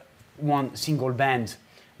is one single band,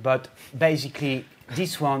 but basically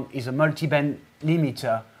this one is a multi-band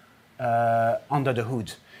limiter under the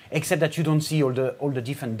hood, except that you don't see all the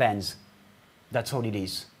different bands. That's all it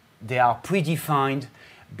is. They are predefined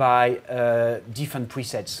by different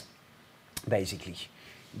presets, basically,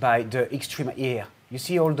 by the extreme ear. You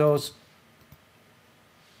see all those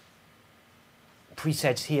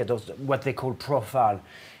presets here, those what they call profile.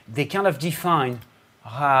 They kind of define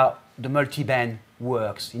how the multi-band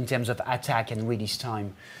works in terms of attack and release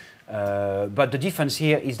time. But the difference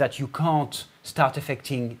here is that you can't start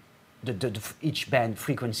affecting each band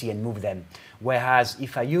frequency and move them. Whereas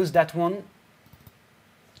if I use that one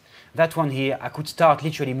here, I could start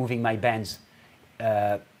literally moving my bands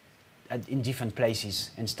in different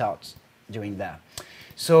places and start doing that.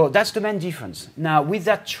 So that's the main difference. Now with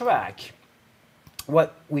that track,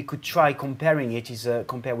 what we could try comparing it is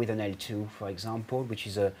compare with an L2, for example, which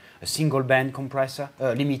is a single band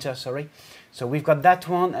limiter, sorry. So we've got that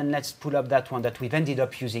one, and let's pull up that one that we've ended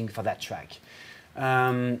up using for that track.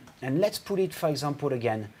 And let's put it, for example,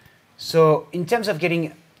 again. So in terms of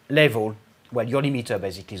getting level, well, your limiter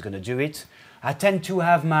basically is going to do it. I tend to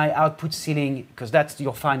have my output ceiling, because that's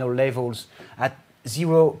your final levels, at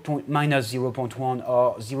minus 0.1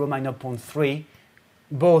 or 0 minus 0.3.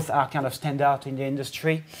 Both are kind of standard in the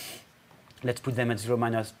industry. Let's put them at 0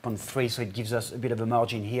 minus 0.3, so it gives us a bit of a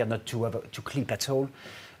margin here, not to clip at all.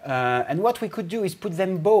 And what we could do is put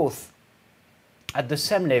them both at the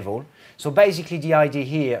same level. So basically the idea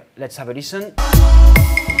here, let's have a listen.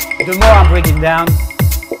 The more I'm bringing down,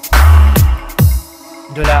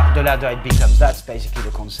 the louder it becomes. That's basically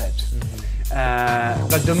the concept.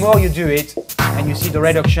 But the more you do it, and you see the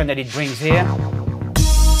reduction that it brings here,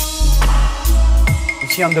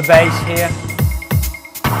 see on the bass here,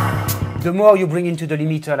 the more you bring into the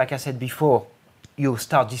limiter, like I said before, you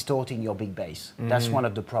start distorting your big bass. That's one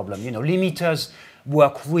of the problems. You know, limiters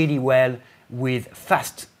work really well with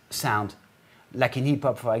fast sound. Like in hip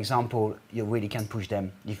hop, for example, you really can push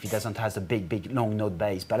them if it doesn't have a big, long note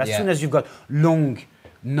bass. But as soon as you've got long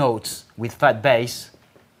notes with fat bass,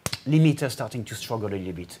 limiters starting to struggle a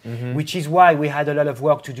little bit, which is why we had a lot of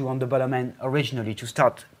work to do on the bottom end originally to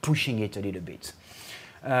start pushing it a little bit.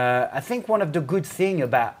 I think one of the good things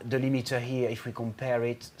about the limiter here, if we compare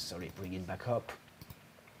it, sorry, bring it back up.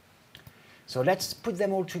 So let's put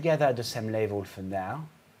them all together at the same level for now.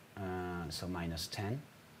 So minus 10.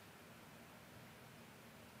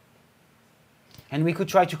 And we could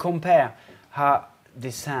try to compare how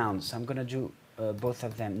they sound. So I'm going to do both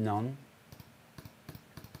of them none.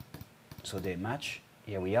 So they match.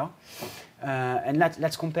 Here we are. And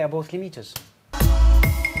let's compare both limiters.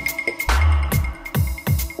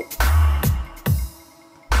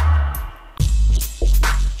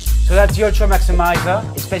 So that's the Ultra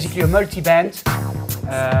Maximizer. It's basically a multi-band,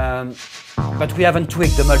 but we haven't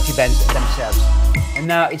tweaked the multi-bands themselves. And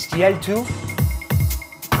now it's the L2.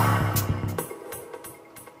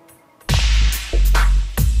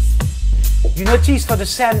 You notice for the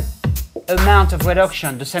same amount of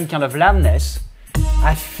reduction, the same kind of loudness,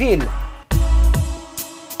 I feel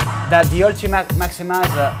that the Ultimate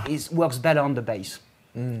Maximizer works better on the bass.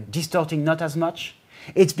 Distorting not as much.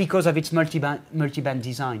 It's because of its multiband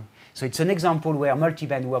design. So it's an example where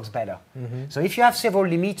multiband works better. So if you have several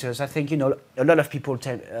limiters, I think, you know, a lot of people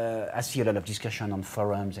tell, I see a lot of discussion on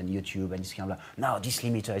forums and YouTube and this kind of, no, this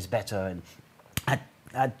limiter is better. And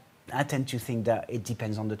I tend to think that it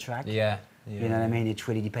depends on the track. Yeah. You know what I mean? It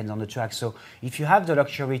really depends on the track. So if you have the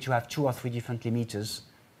luxury to have 2 or 3 different limiters,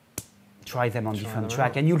 try them on different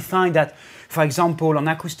track. And you'll find that, for example, on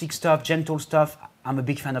acoustic stuff, gentle stuff, I'm a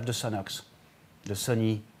big fan of the Sonox. The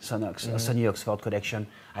Sony Sonox, Sony Oxford collection.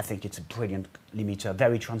 I think it's a brilliant limiter,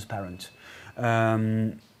 very transparent.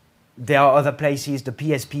 There are other places, the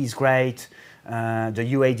PSP is great, the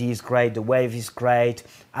UAD is great, the Wave is great,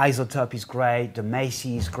 Isotope is great, the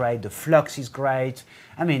Macy is great, the Flux is great.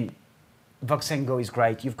 I mean, Voxengo is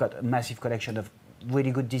great. You've got a massive collection of really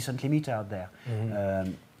good, decent limiter out there.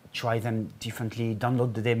 Try them differently,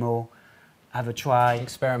 download the demo, have a try,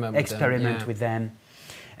 experiment with them.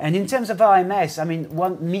 And in terms of RMS, I mean,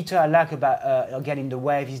 one meter I like about, again, in the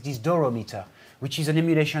Wave is this Doro meter, which is an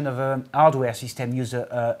emulation of a hardware system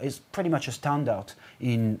user, is pretty much a standard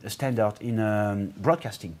in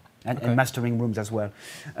broadcasting and mastering rooms as well.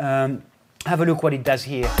 Have a look what it does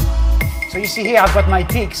here. So you see here, I've got my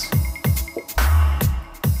peaks.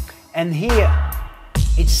 And here,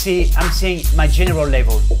 I'm seeing my general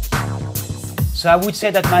level. So I would say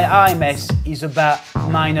that my RMS is about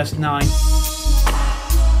 -9.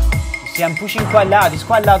 See, I'm pushing quite loud. It's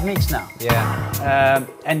quite loud mix now. Yeah.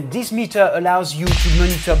 And this meter allows you to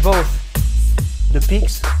monitor both the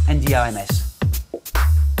peaks and the RMS.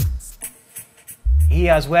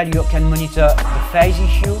 Here as well, you can monitor the phase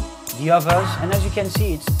issue, the others, and as you can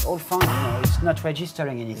see, it's all fine. You know, it's not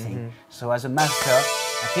registering anything. So as a master,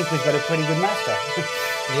 I think we've got a pretty good master.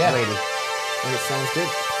 Yeah. Really. Well, it sounds good.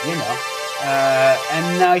 You know.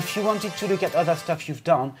 And now, if you wanted to look at other stuff you've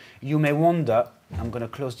done, you may wonder. I'm going to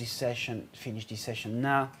close this session, finish this session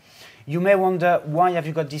now. You may wonder, why have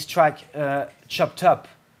you got this track chopped up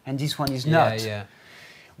and this one is not? Yeah.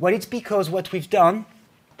 Well, it's because what we've done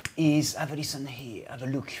is, have a listen here, have a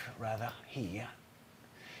look rather here.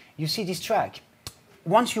 You see this track?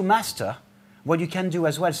 Once you master, what you can do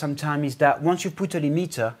as well sometimes is that once you put a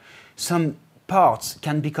limiter, some parts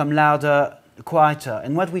can become louder, quieter.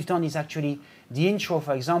 And what we've done is actually, the intro,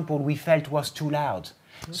 for example, we felt was too loud.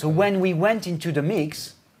 Okay. So when we went into the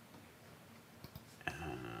mix,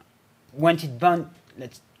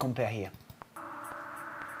 let's compare here.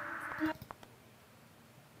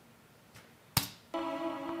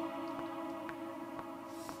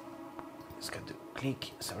 Let's go to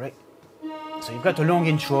click, sorry. So you've got a long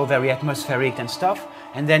intro, very atmospheric and stuff,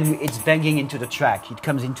 and then it's banging into the track, it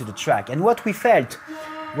comes into the track. And what we felt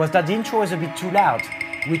was that the intro was a bit too loud,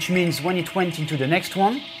 which means when it went into the next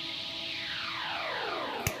one,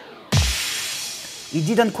 it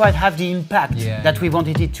didn't quite have the impact that we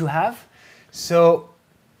wanted it to have. So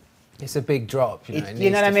it's a big drop, you know. You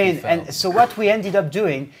know what I mean? And so what we ended up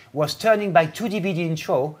doing was turning by 2 dB the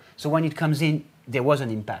intro, so when it comes in, there was an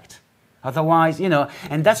impact. Otherwise, you know,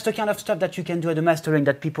 and that's the kind of stuff that you can do at the mastering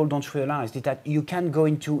that people don't realize, is that you can go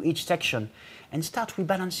into each section and start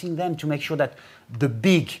rebalancing them to make sure that the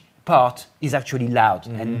big part is actually loud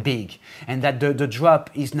and big, and that the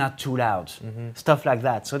drop is not too loud, stuff like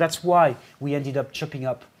that. So that's why we ended up chopping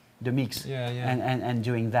up the mix and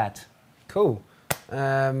doing that. Cool.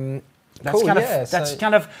 That's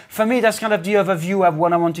kind of, for me, that's kind of the overview of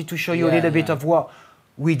what I wanted to show you a little bit of what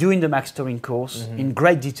we do in the mastering course in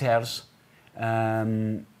great details.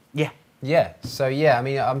 So I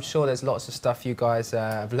mean, I'm sure there's lots of stuff you guys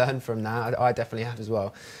have learned from that. I definitely have as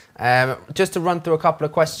well. Just to run through a couple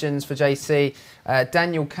of questions for JC,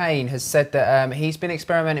 Daniel Kane has said that he's been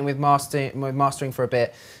experimenting with mastering for a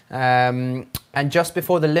bit, and just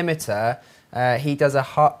before the limiter, he does a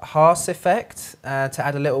Haas effect to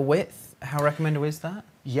add a little width. How recommended is that?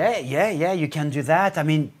 Yeah, you can do that. I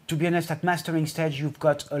mean, to be honest, at mastering stage, you've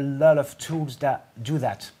got a lot of tools that do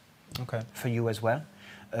that for you as well.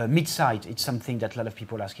 Mid-side, it's something that a lot of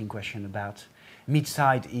people are asking questions about.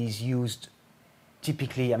 Mid-side is used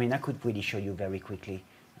typically, I mean, I could really show you very quickly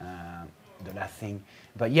the last thing.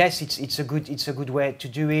 But yes, it's a good way to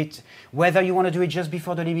do it. Whether you want to do it just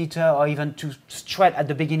before the limiter or even to straight at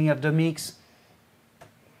the beginning of the mix,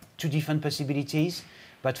 2 different possibilities.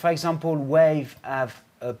 But for example, Wave have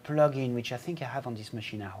a plugin, which I think I have on this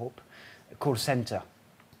machine, I hope, called Center,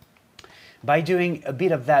 By doing a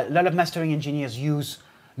bit of that, a lot of mastering engineers use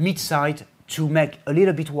mid-side to make a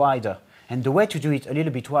little bit wider. And the way to do it a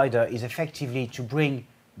little bit wider is effectively to bring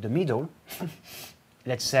the middle,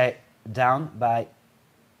 let's say, down by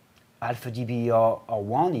half a dB or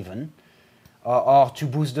 1 even, or to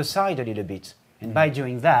boost the side a little bit. And by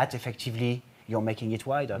doing that, effectively, you're making it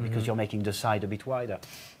wider because you're making the side a bit wider.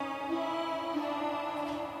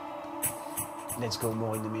 Let's go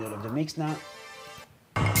more in the middle of the mix now.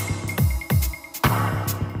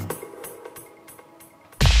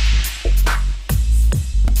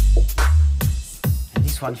 And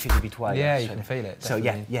this one feels a bit wider. Yeah, you can feel it. So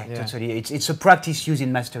definitely. yeah, totally. It's a practice used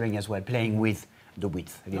in mastering as well, playing with the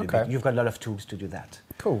width a little bit. You've got a lot of tools to do that.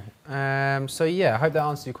 Cool. So yeah, I hope that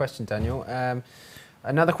answers your question, Daniel.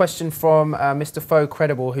 Another question from Mr. Faux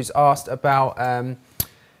Credible, who's asked about,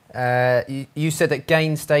 you said that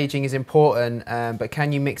gain staging is important, but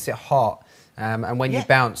can you mix it hot? And when you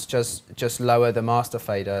bounce, just lower the master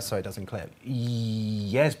fader so it doesn't clip?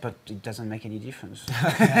 Yes, but it doesn't make any difference.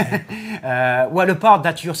 Well, the part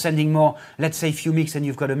that you're sending more, let's say if you mix and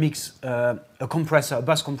you've got a compressor, a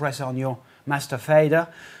bus compressor on your master fader,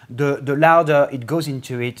 the louder it goes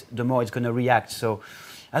into it, the more it's going to react. So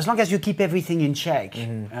as long as you keep everything in check,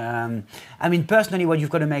 I mean, personally, what you've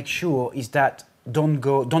got to make sure is that don't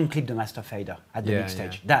clip the master fader at the mix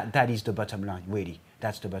stage. That is the bottom line, really.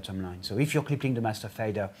 That's the bottom line. So if you're clipping the master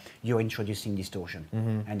fader, you're introducing distortion.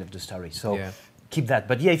 End of the story. So keep that.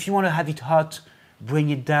 But yeah, if you want to have it hot, bring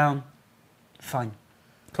it down, fine.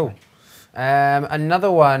 Cool. Fine. Another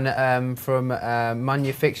one from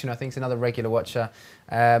Munya Fiction, I think it's another regular watcher,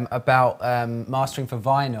 about mastering for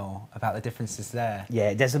vinyl, about the differences there.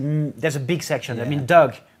 Yeah, there's a big section. I mean,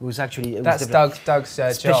 Doug, who's actually... That's Doug's job,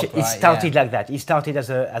 right? It started like that. He started as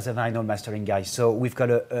a vinyl mastering guy. So we've got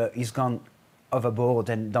he's gone overboard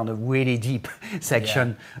and done a really deep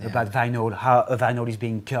section about vinyl, how a vinyl is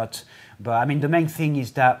being cut. But I mean, the main thing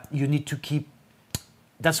is that you need to keep...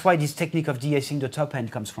 That's why this technique of de-acing the top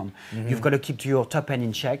end comes from. You've got to keep your top end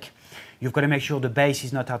in check. You've got to make sure the bass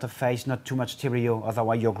is not out of phase, not too much stereo,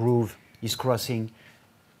 otherwise your groove is crossing,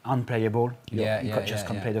 unplayable. You just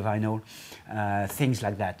can't play the vinyl. Things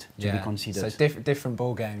like that to be considered. So different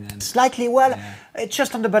ball game then. Slightly, well, it's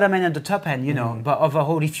just on the bottom end and the top end, you know. But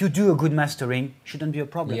overall, if you do a good mastering, shouldn't be a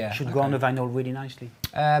problem. It should go on the vinyl really nicely.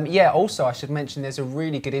 Also, I should mention there's a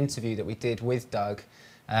really good interview that we did with Doug.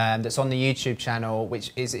 That's on the YouTube channel,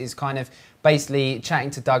 which is kind of basically chatting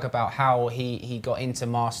to Doug about how he got into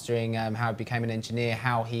mastering, how he became an engineer,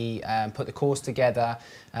 how he put the course together,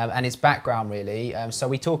 and his background really. So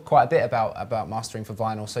we talk quite a bit about mastering for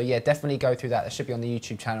vinyl. So yeah, definitely go through that. That should be on the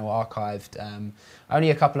YouTube channel, archived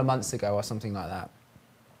only a couple of months ago or something like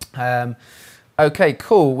that. Okay,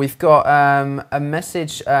 cool. We've got a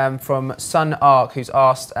message from Sun Arc, who's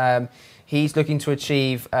asked. He's looking to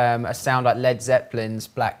achieve a sound like Led Zeppelin's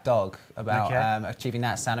Black Dog, about achieving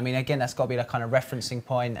that sound. I mean, again, that's got to be a kind of referencing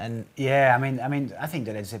point. And yeah, I think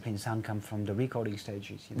the Led Zeppelin sound comes from the recording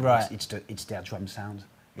stages. You know? Right. It's their drum sound.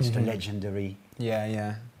 It's the legendary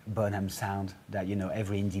Bonham sound that, you know,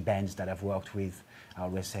 every indie bands that I've worked with are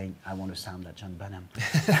always saying, I want to sound like John Bonham.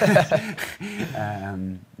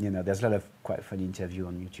 You know, there's a lot of quite funny interview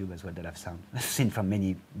on YouTube as well that I've seen from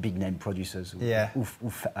many big name producers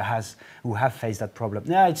who have faced that problem.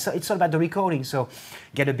 Yeah, it's all about the recording. So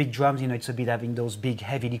get a big drums, you know, it's a bit having those big,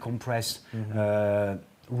 heavily compressed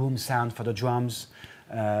room sound for the drums.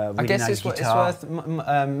 Really I guess nice it's guitar.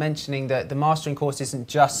 worth mentioning that the mastering course isn't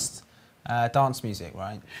just dance music,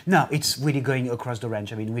 right? No, it's really going across the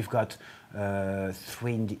range. I mean, we've got 2 or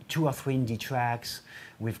 3 indie tracks.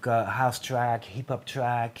 We've got house track, hip hop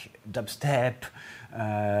track, dubstep,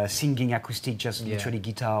 singing acoustic, just literally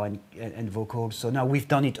guitar and vocals. So now we've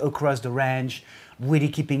done it across the range, really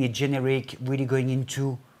keeping it generic, really going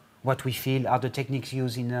into what we feel are the techniques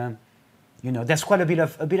used in. You know, there's quite a bit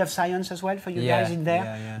of science as well for you guys in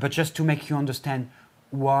there, but just to make you understand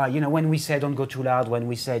why, you know, when we say don't go too loud, when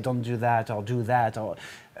we say don't do that, or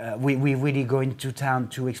we really go into town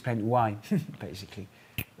to explain why, basically.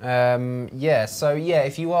 So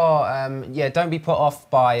if you are, don't be put off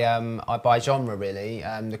by genre really.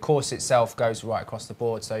 The course itself goes right across the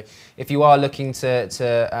board. So if you are looking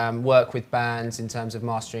to work with bands in terms of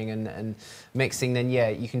mastering and mixing, then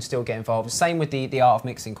you can still get involved. Same with the Art of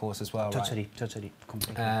Mixing course as well. Totally,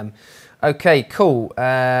 completely. Okay, cool.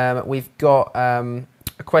 We've got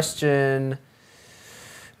a question.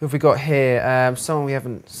 Who have we got here? Someone we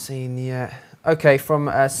haven't seen yet. Okay, from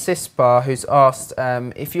Cispa, who's asked,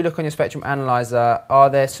 if you look on your spectrum analyzer, are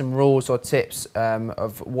there some rules or tips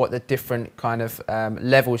of what the different kind of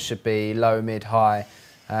levels should be, low, mid, high,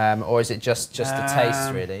 or is it just the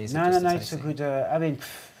taste really? Is it no, just no, the no. It's a tasting? good. I mean,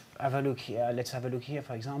 have a look here. Let's have a look here,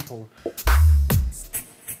 for example.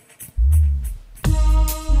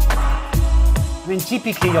 I mean,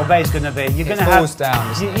 typically your bass is going to be, you're going to have... It falls down,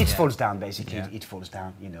 doesn't it? It Yeah. falls down, basically. Yeah. It falls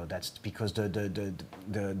down, you know, that's because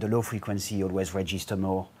the low frequency always register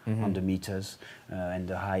more on the meters and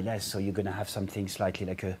the high less, so you're going to have something slightly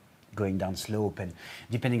like a going down slope, and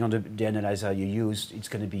depending on the analyzer you use, it's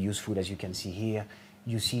going to be useful, as you can see here.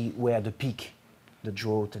 You see where the peak, the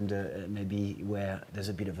drought, and maybe where there's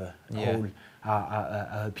a bit of a hole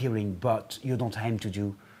are appearing, but you don't aim to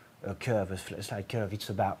do a curve, a slight curve. It's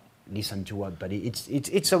about listen to what, but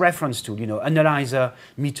it's a reference tool, you know, analyzer,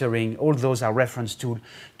 metering, all those are reference tool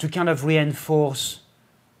to kind of reinforce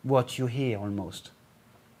what you hear almost.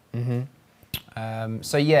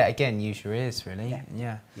 So yeah, again, use your ears really.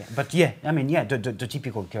 Yeah. But yeah, I mean, yeah, the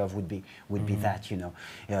typical curve would be that, you know.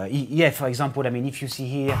 Yeah, for example, I mean, if you see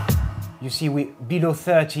here, you see below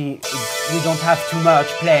 30, we don't have too much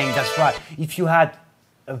playing. That's right. If you had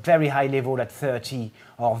a very high level at 30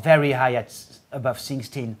 or very high at above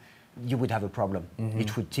 16, you would have a problem.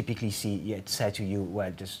 It would typically say to you,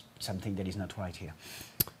 well, there's something that is not right here.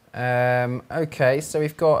 Okay, so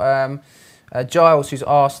we've got Giles who's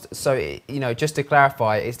asked, so you know, just to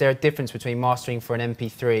clarify, is there a difference between mastering for an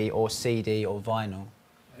MP3 or CD or vinyl?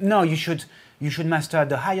 No, you should master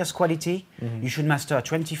the highest quality. You should master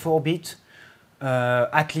 24-bit,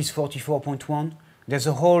 at least 44.1. There's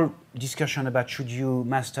a whole discussion about should you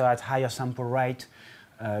master at higher sample rate.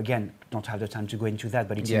 Again, don't have the time to go into that,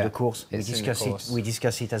 but it's in the course. We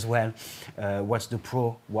discuss it as well. What's the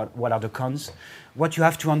pro? What are the cons? What you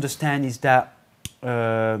have to understand is that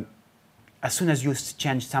as soon as you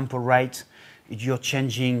change sample rate, you're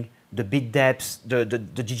changing the bit depth, the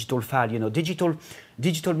digital file. You know, digital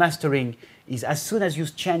mastering is as soon as you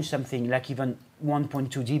change something like even 1.2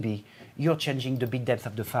 dB, you're changing the bit depth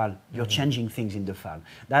of the file. You're changing things in the file.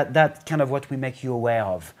 That's kind of what we make you aware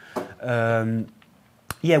of.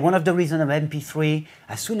 Yeah, one of the reasons of MP3,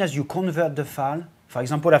 as soon as you convert the file, for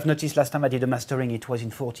example, I've noticed last time I did a mastering, it was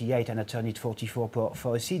in 48 and I turned it 44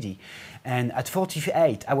 for a CD. And at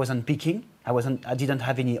 48, I wasn't picking, I didn't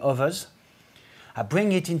have any others. I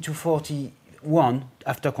bring it into 41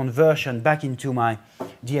 after conversion back into my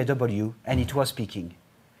DAW, and it was picking.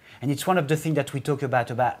 And it's one of the things that we talk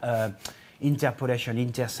about interpolation,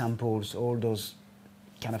 intersamples, all those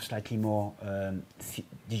kind of slightly more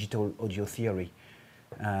digital audio theory.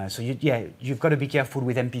 So you've got to be careful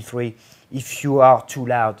with MP3. If you are too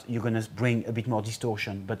loud, you're going to bring a bit more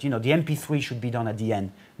distortion. But you know, the MP3 should be done at the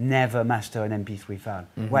end. Never master an MP3 file.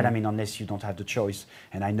 Well, I mean, unless you don't have the choice.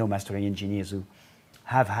 And I know mastering engineers who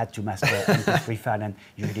have had to master MP3 file, and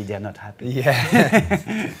usually they're not happy.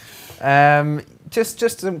 Yeah.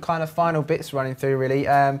 Just some kind of final bits running through, really.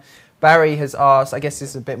 Barry has asked, I guess this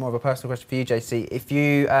is a bit more of a personal question for you, JC, if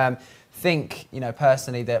you think, you know,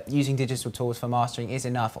 personally that using digital tools for mastering is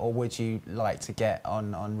enough, or would you like to get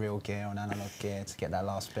on real gear, on analog gear, to get that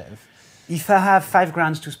last bit of... If I have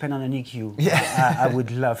 £5 to spend on an EQ, I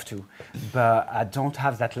would love to, but I don't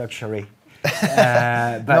have that luxury.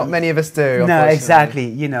 But not many of us do. No, exactly.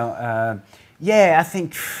 You know, yeah, I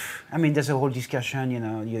think, I mean, there's a whole discussion. You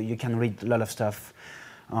know, you can read a lot of stuff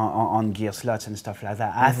on gear slots and stuff like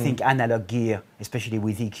that. I think analog gear, especially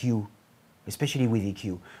with EQ,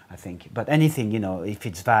 I think. But anything, you know, if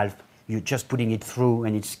it's valve, you're just putting it through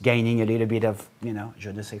and it's gaining a little bit of, you know,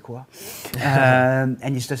 je ne sais quoi.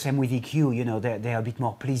 And it's the same with EQ, you know, they're a bit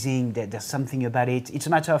more pleasing, there's something about it. It's a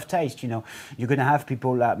matter of taste, you know. You're going to have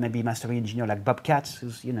people like maybe mastering engineer like Bob Katz,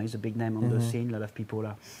 who's, you know, he's a big name on the scene. A lot of people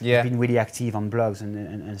have been really active on blogs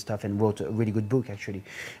and stuff, and wrote a really good book, actually.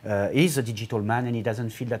 He's a digital man and he doesn't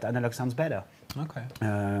feel that analog sounds better. Okay.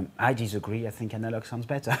 I disagree. I think analog sounds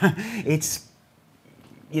better. It's,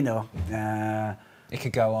 you know... it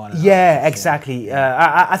could go on. Yeah, exactly.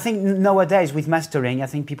 I think nowadays with mastering, I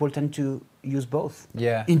think people tend to use both.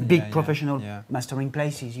 Yeah. In big professional mastering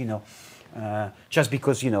places, you know. Just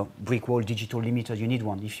because, you know, brick wall digital limiter, you need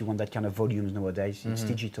one if you want that kind of volumes nowadays. It's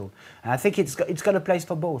digital. And I think it's got a place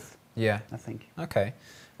for both. Yeah. I think. Okay.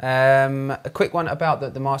 A quick one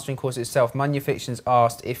about the mastering course itself. Fiction's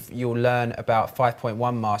asked if you'll learn about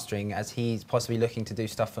 5.1 mastering, as he's possibly looking to do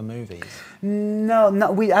stuff for movies. No,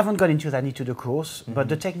 we haven't got into that into the course, but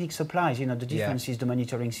the technique applies. You know, the difference is the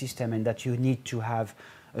monitoring system, and that you need to have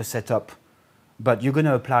a setup. But you're going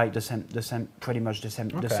to apply pretty much the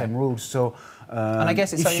same rules. So, and I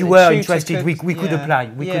guess it's if you were interested, we could apply.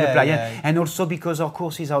 We could apply, and also because our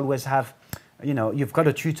courses always have, you know, you've got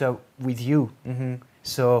a tutor with you.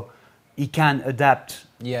 So he can adapt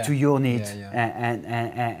Yeah. to your needs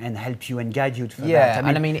and help you and guide you for that.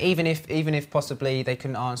 And I mean, even if possibly they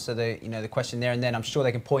couldn't answer the question there and then, I'm sure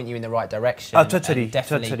they can point you in the right direction. Oh, totally, and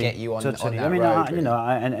definitely totally, get you on that I mean, road. you know,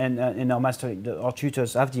 and in our our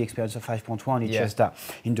tutors have the experience of 5.1. It's just that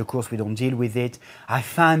in the course we don't deal with it. I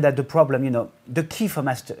find that the problem, you know, the key for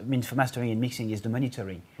mastering and mixing is the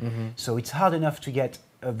monitoring. So it's hard enough to get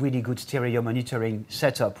a really good stereo monitoring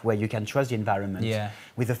setup where you can trust the environment.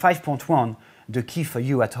 With the 5.1, the key for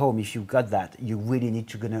you at home, if you got that, you really need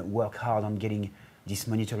to gonna work hard on getting this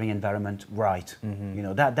monitoring environment right. You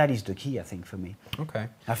know, that is the key, I think, for me. Okay.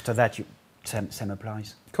 After that, same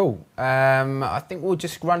applies. Cool. I think we'll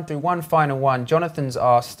just run through one final one. Jonathan's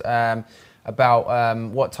asked about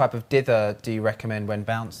what type of dither do you recommend when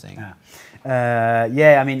bouncing?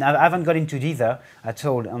 Yeah, I mean, I haven't got into dither at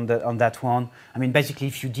all on that one. I mean, basically,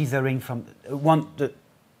 if you're dithering from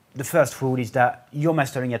the first rule is that you're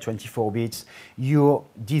mastering at 24 bits. You're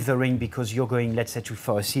dithering because you're going, let's say,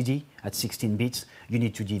 for a CD at 16 bits. You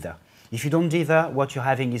need to dither. If you don't dither, what you're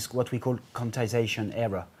having is what we call quantization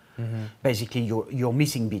error. Basically, you're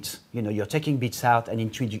missing bits. You know, you're taking bits out and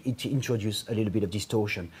introduce a little bit of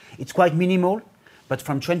distortion. It's quite minimal, but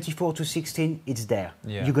from 24 to 16, it's there.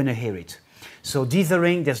 You're going to hear it. So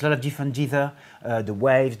dithering, there's a lot of different dither, the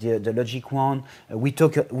wave, the logic one. We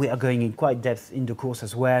are going in quite depth in the course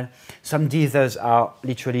as well. Some dithers are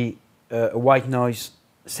literally a white noise,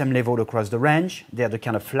 same level across the range. They're the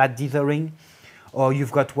kind of flat dithering. Or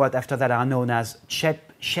you've got what after that are known as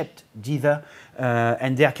shaped dither,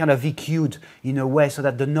 and they're kind of EQ'd in a way so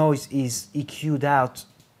that the noise is EQ'd out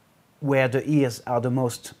where the ears are the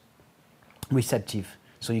most receptive.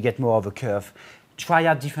 So you get more of a curve. Try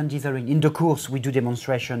out different dithering. In the course, we do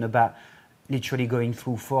demonstration about literally going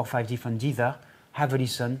through 4 or 5 different dither. Have a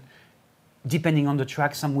listen. Depending on the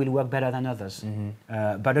track, some will work better than others.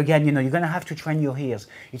 But again, you know, you're going to have to train your ears.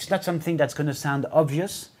 It's not something that's going to sound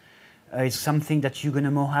obvious. It's something that you're going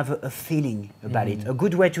to more have a feeling about it. A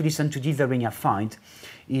good way to listen to dithering, I find,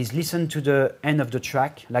 is listen to the end of the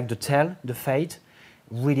track, like the tail, the fade,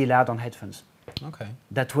 really loud on headphones. Okay.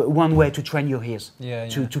 That's one way to train your ears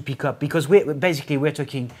to pick up, because we're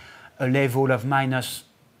talking a level of minus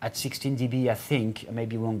at 16 dB. I think I may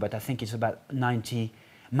be wrong, but I think it's about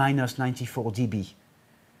minus 94 dB.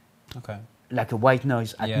 Okay. Like a white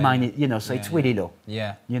noise at minus, you know, so it's really low.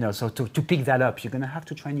 Yeah. You know, so to pick that up, you're gonna have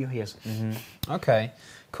to train your ears. Okay.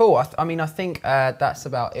 Cool. I mean, I think that's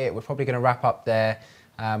about it. We're probably going to wrap up there.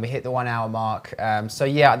 We hit the 1 hour mark. So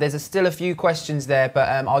yeah, there's still a few questions there, but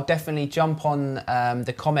I'll definitely jump on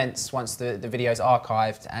the comments once the video is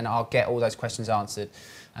archived, and I'll get all those questions answered.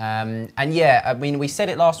 And yeah, I mean, we said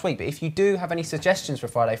it last week, but if you do have any suggestions for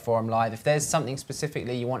Friday Forum Live, if there's something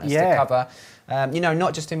specifically you want us to cover, you know,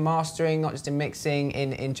 not just in mastering, not just in mixing,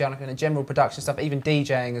 in general production stuff, even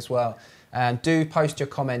DJing as well, do post your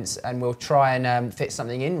comments and we'll try and fit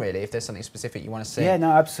something in, really, if there's something specific you want to see. Yeah,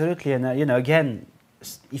 no, absolutely. And you know, again,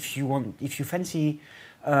 if you fancy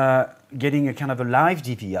getting a kind of a live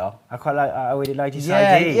DVR, I really like this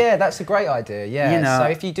idea. Yeah, that's a great idea. Yeah. You know, so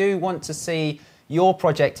if you do want to see your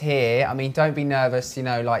project here, I mean, don't be nervous. You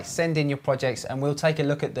know, like send in your projects and we'll take a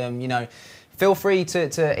look at them. You know, feel free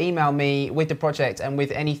to email me with the project and with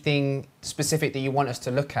anything specific that you want us to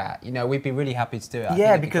look at. You know, we'd be really happy to do it.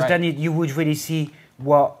 Yeah, because then you would really see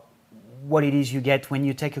what it is you get when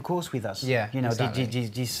you take a course with us. Yeah, you know, exactly.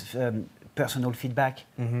 this personal feedback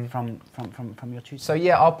from your tutor. So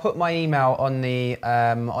yeah, I'll put my email on the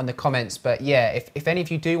comments. But yeah, if any of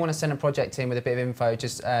you do want to send a project in with a bit of info,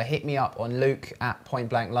 just hit me up on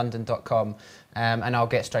luke@pointblanklondon.com, and I'll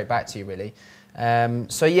get straight back to you, really.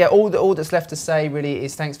 So yeah, all that's left to say really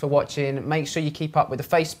is thanks for watching. Make sure you keep up with the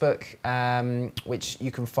Facebook, which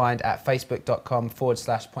you can find at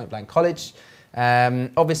facebook.com/pointblankcollege.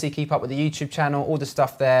 Obviously keep up with the YouTube channel, all the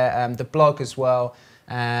stuff there, the blog as well.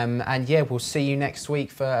 And yeah, we'll see you next week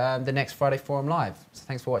for the next Friday Forum Live. So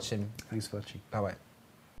thanks for watching. Thanks for watching. Bye-bye.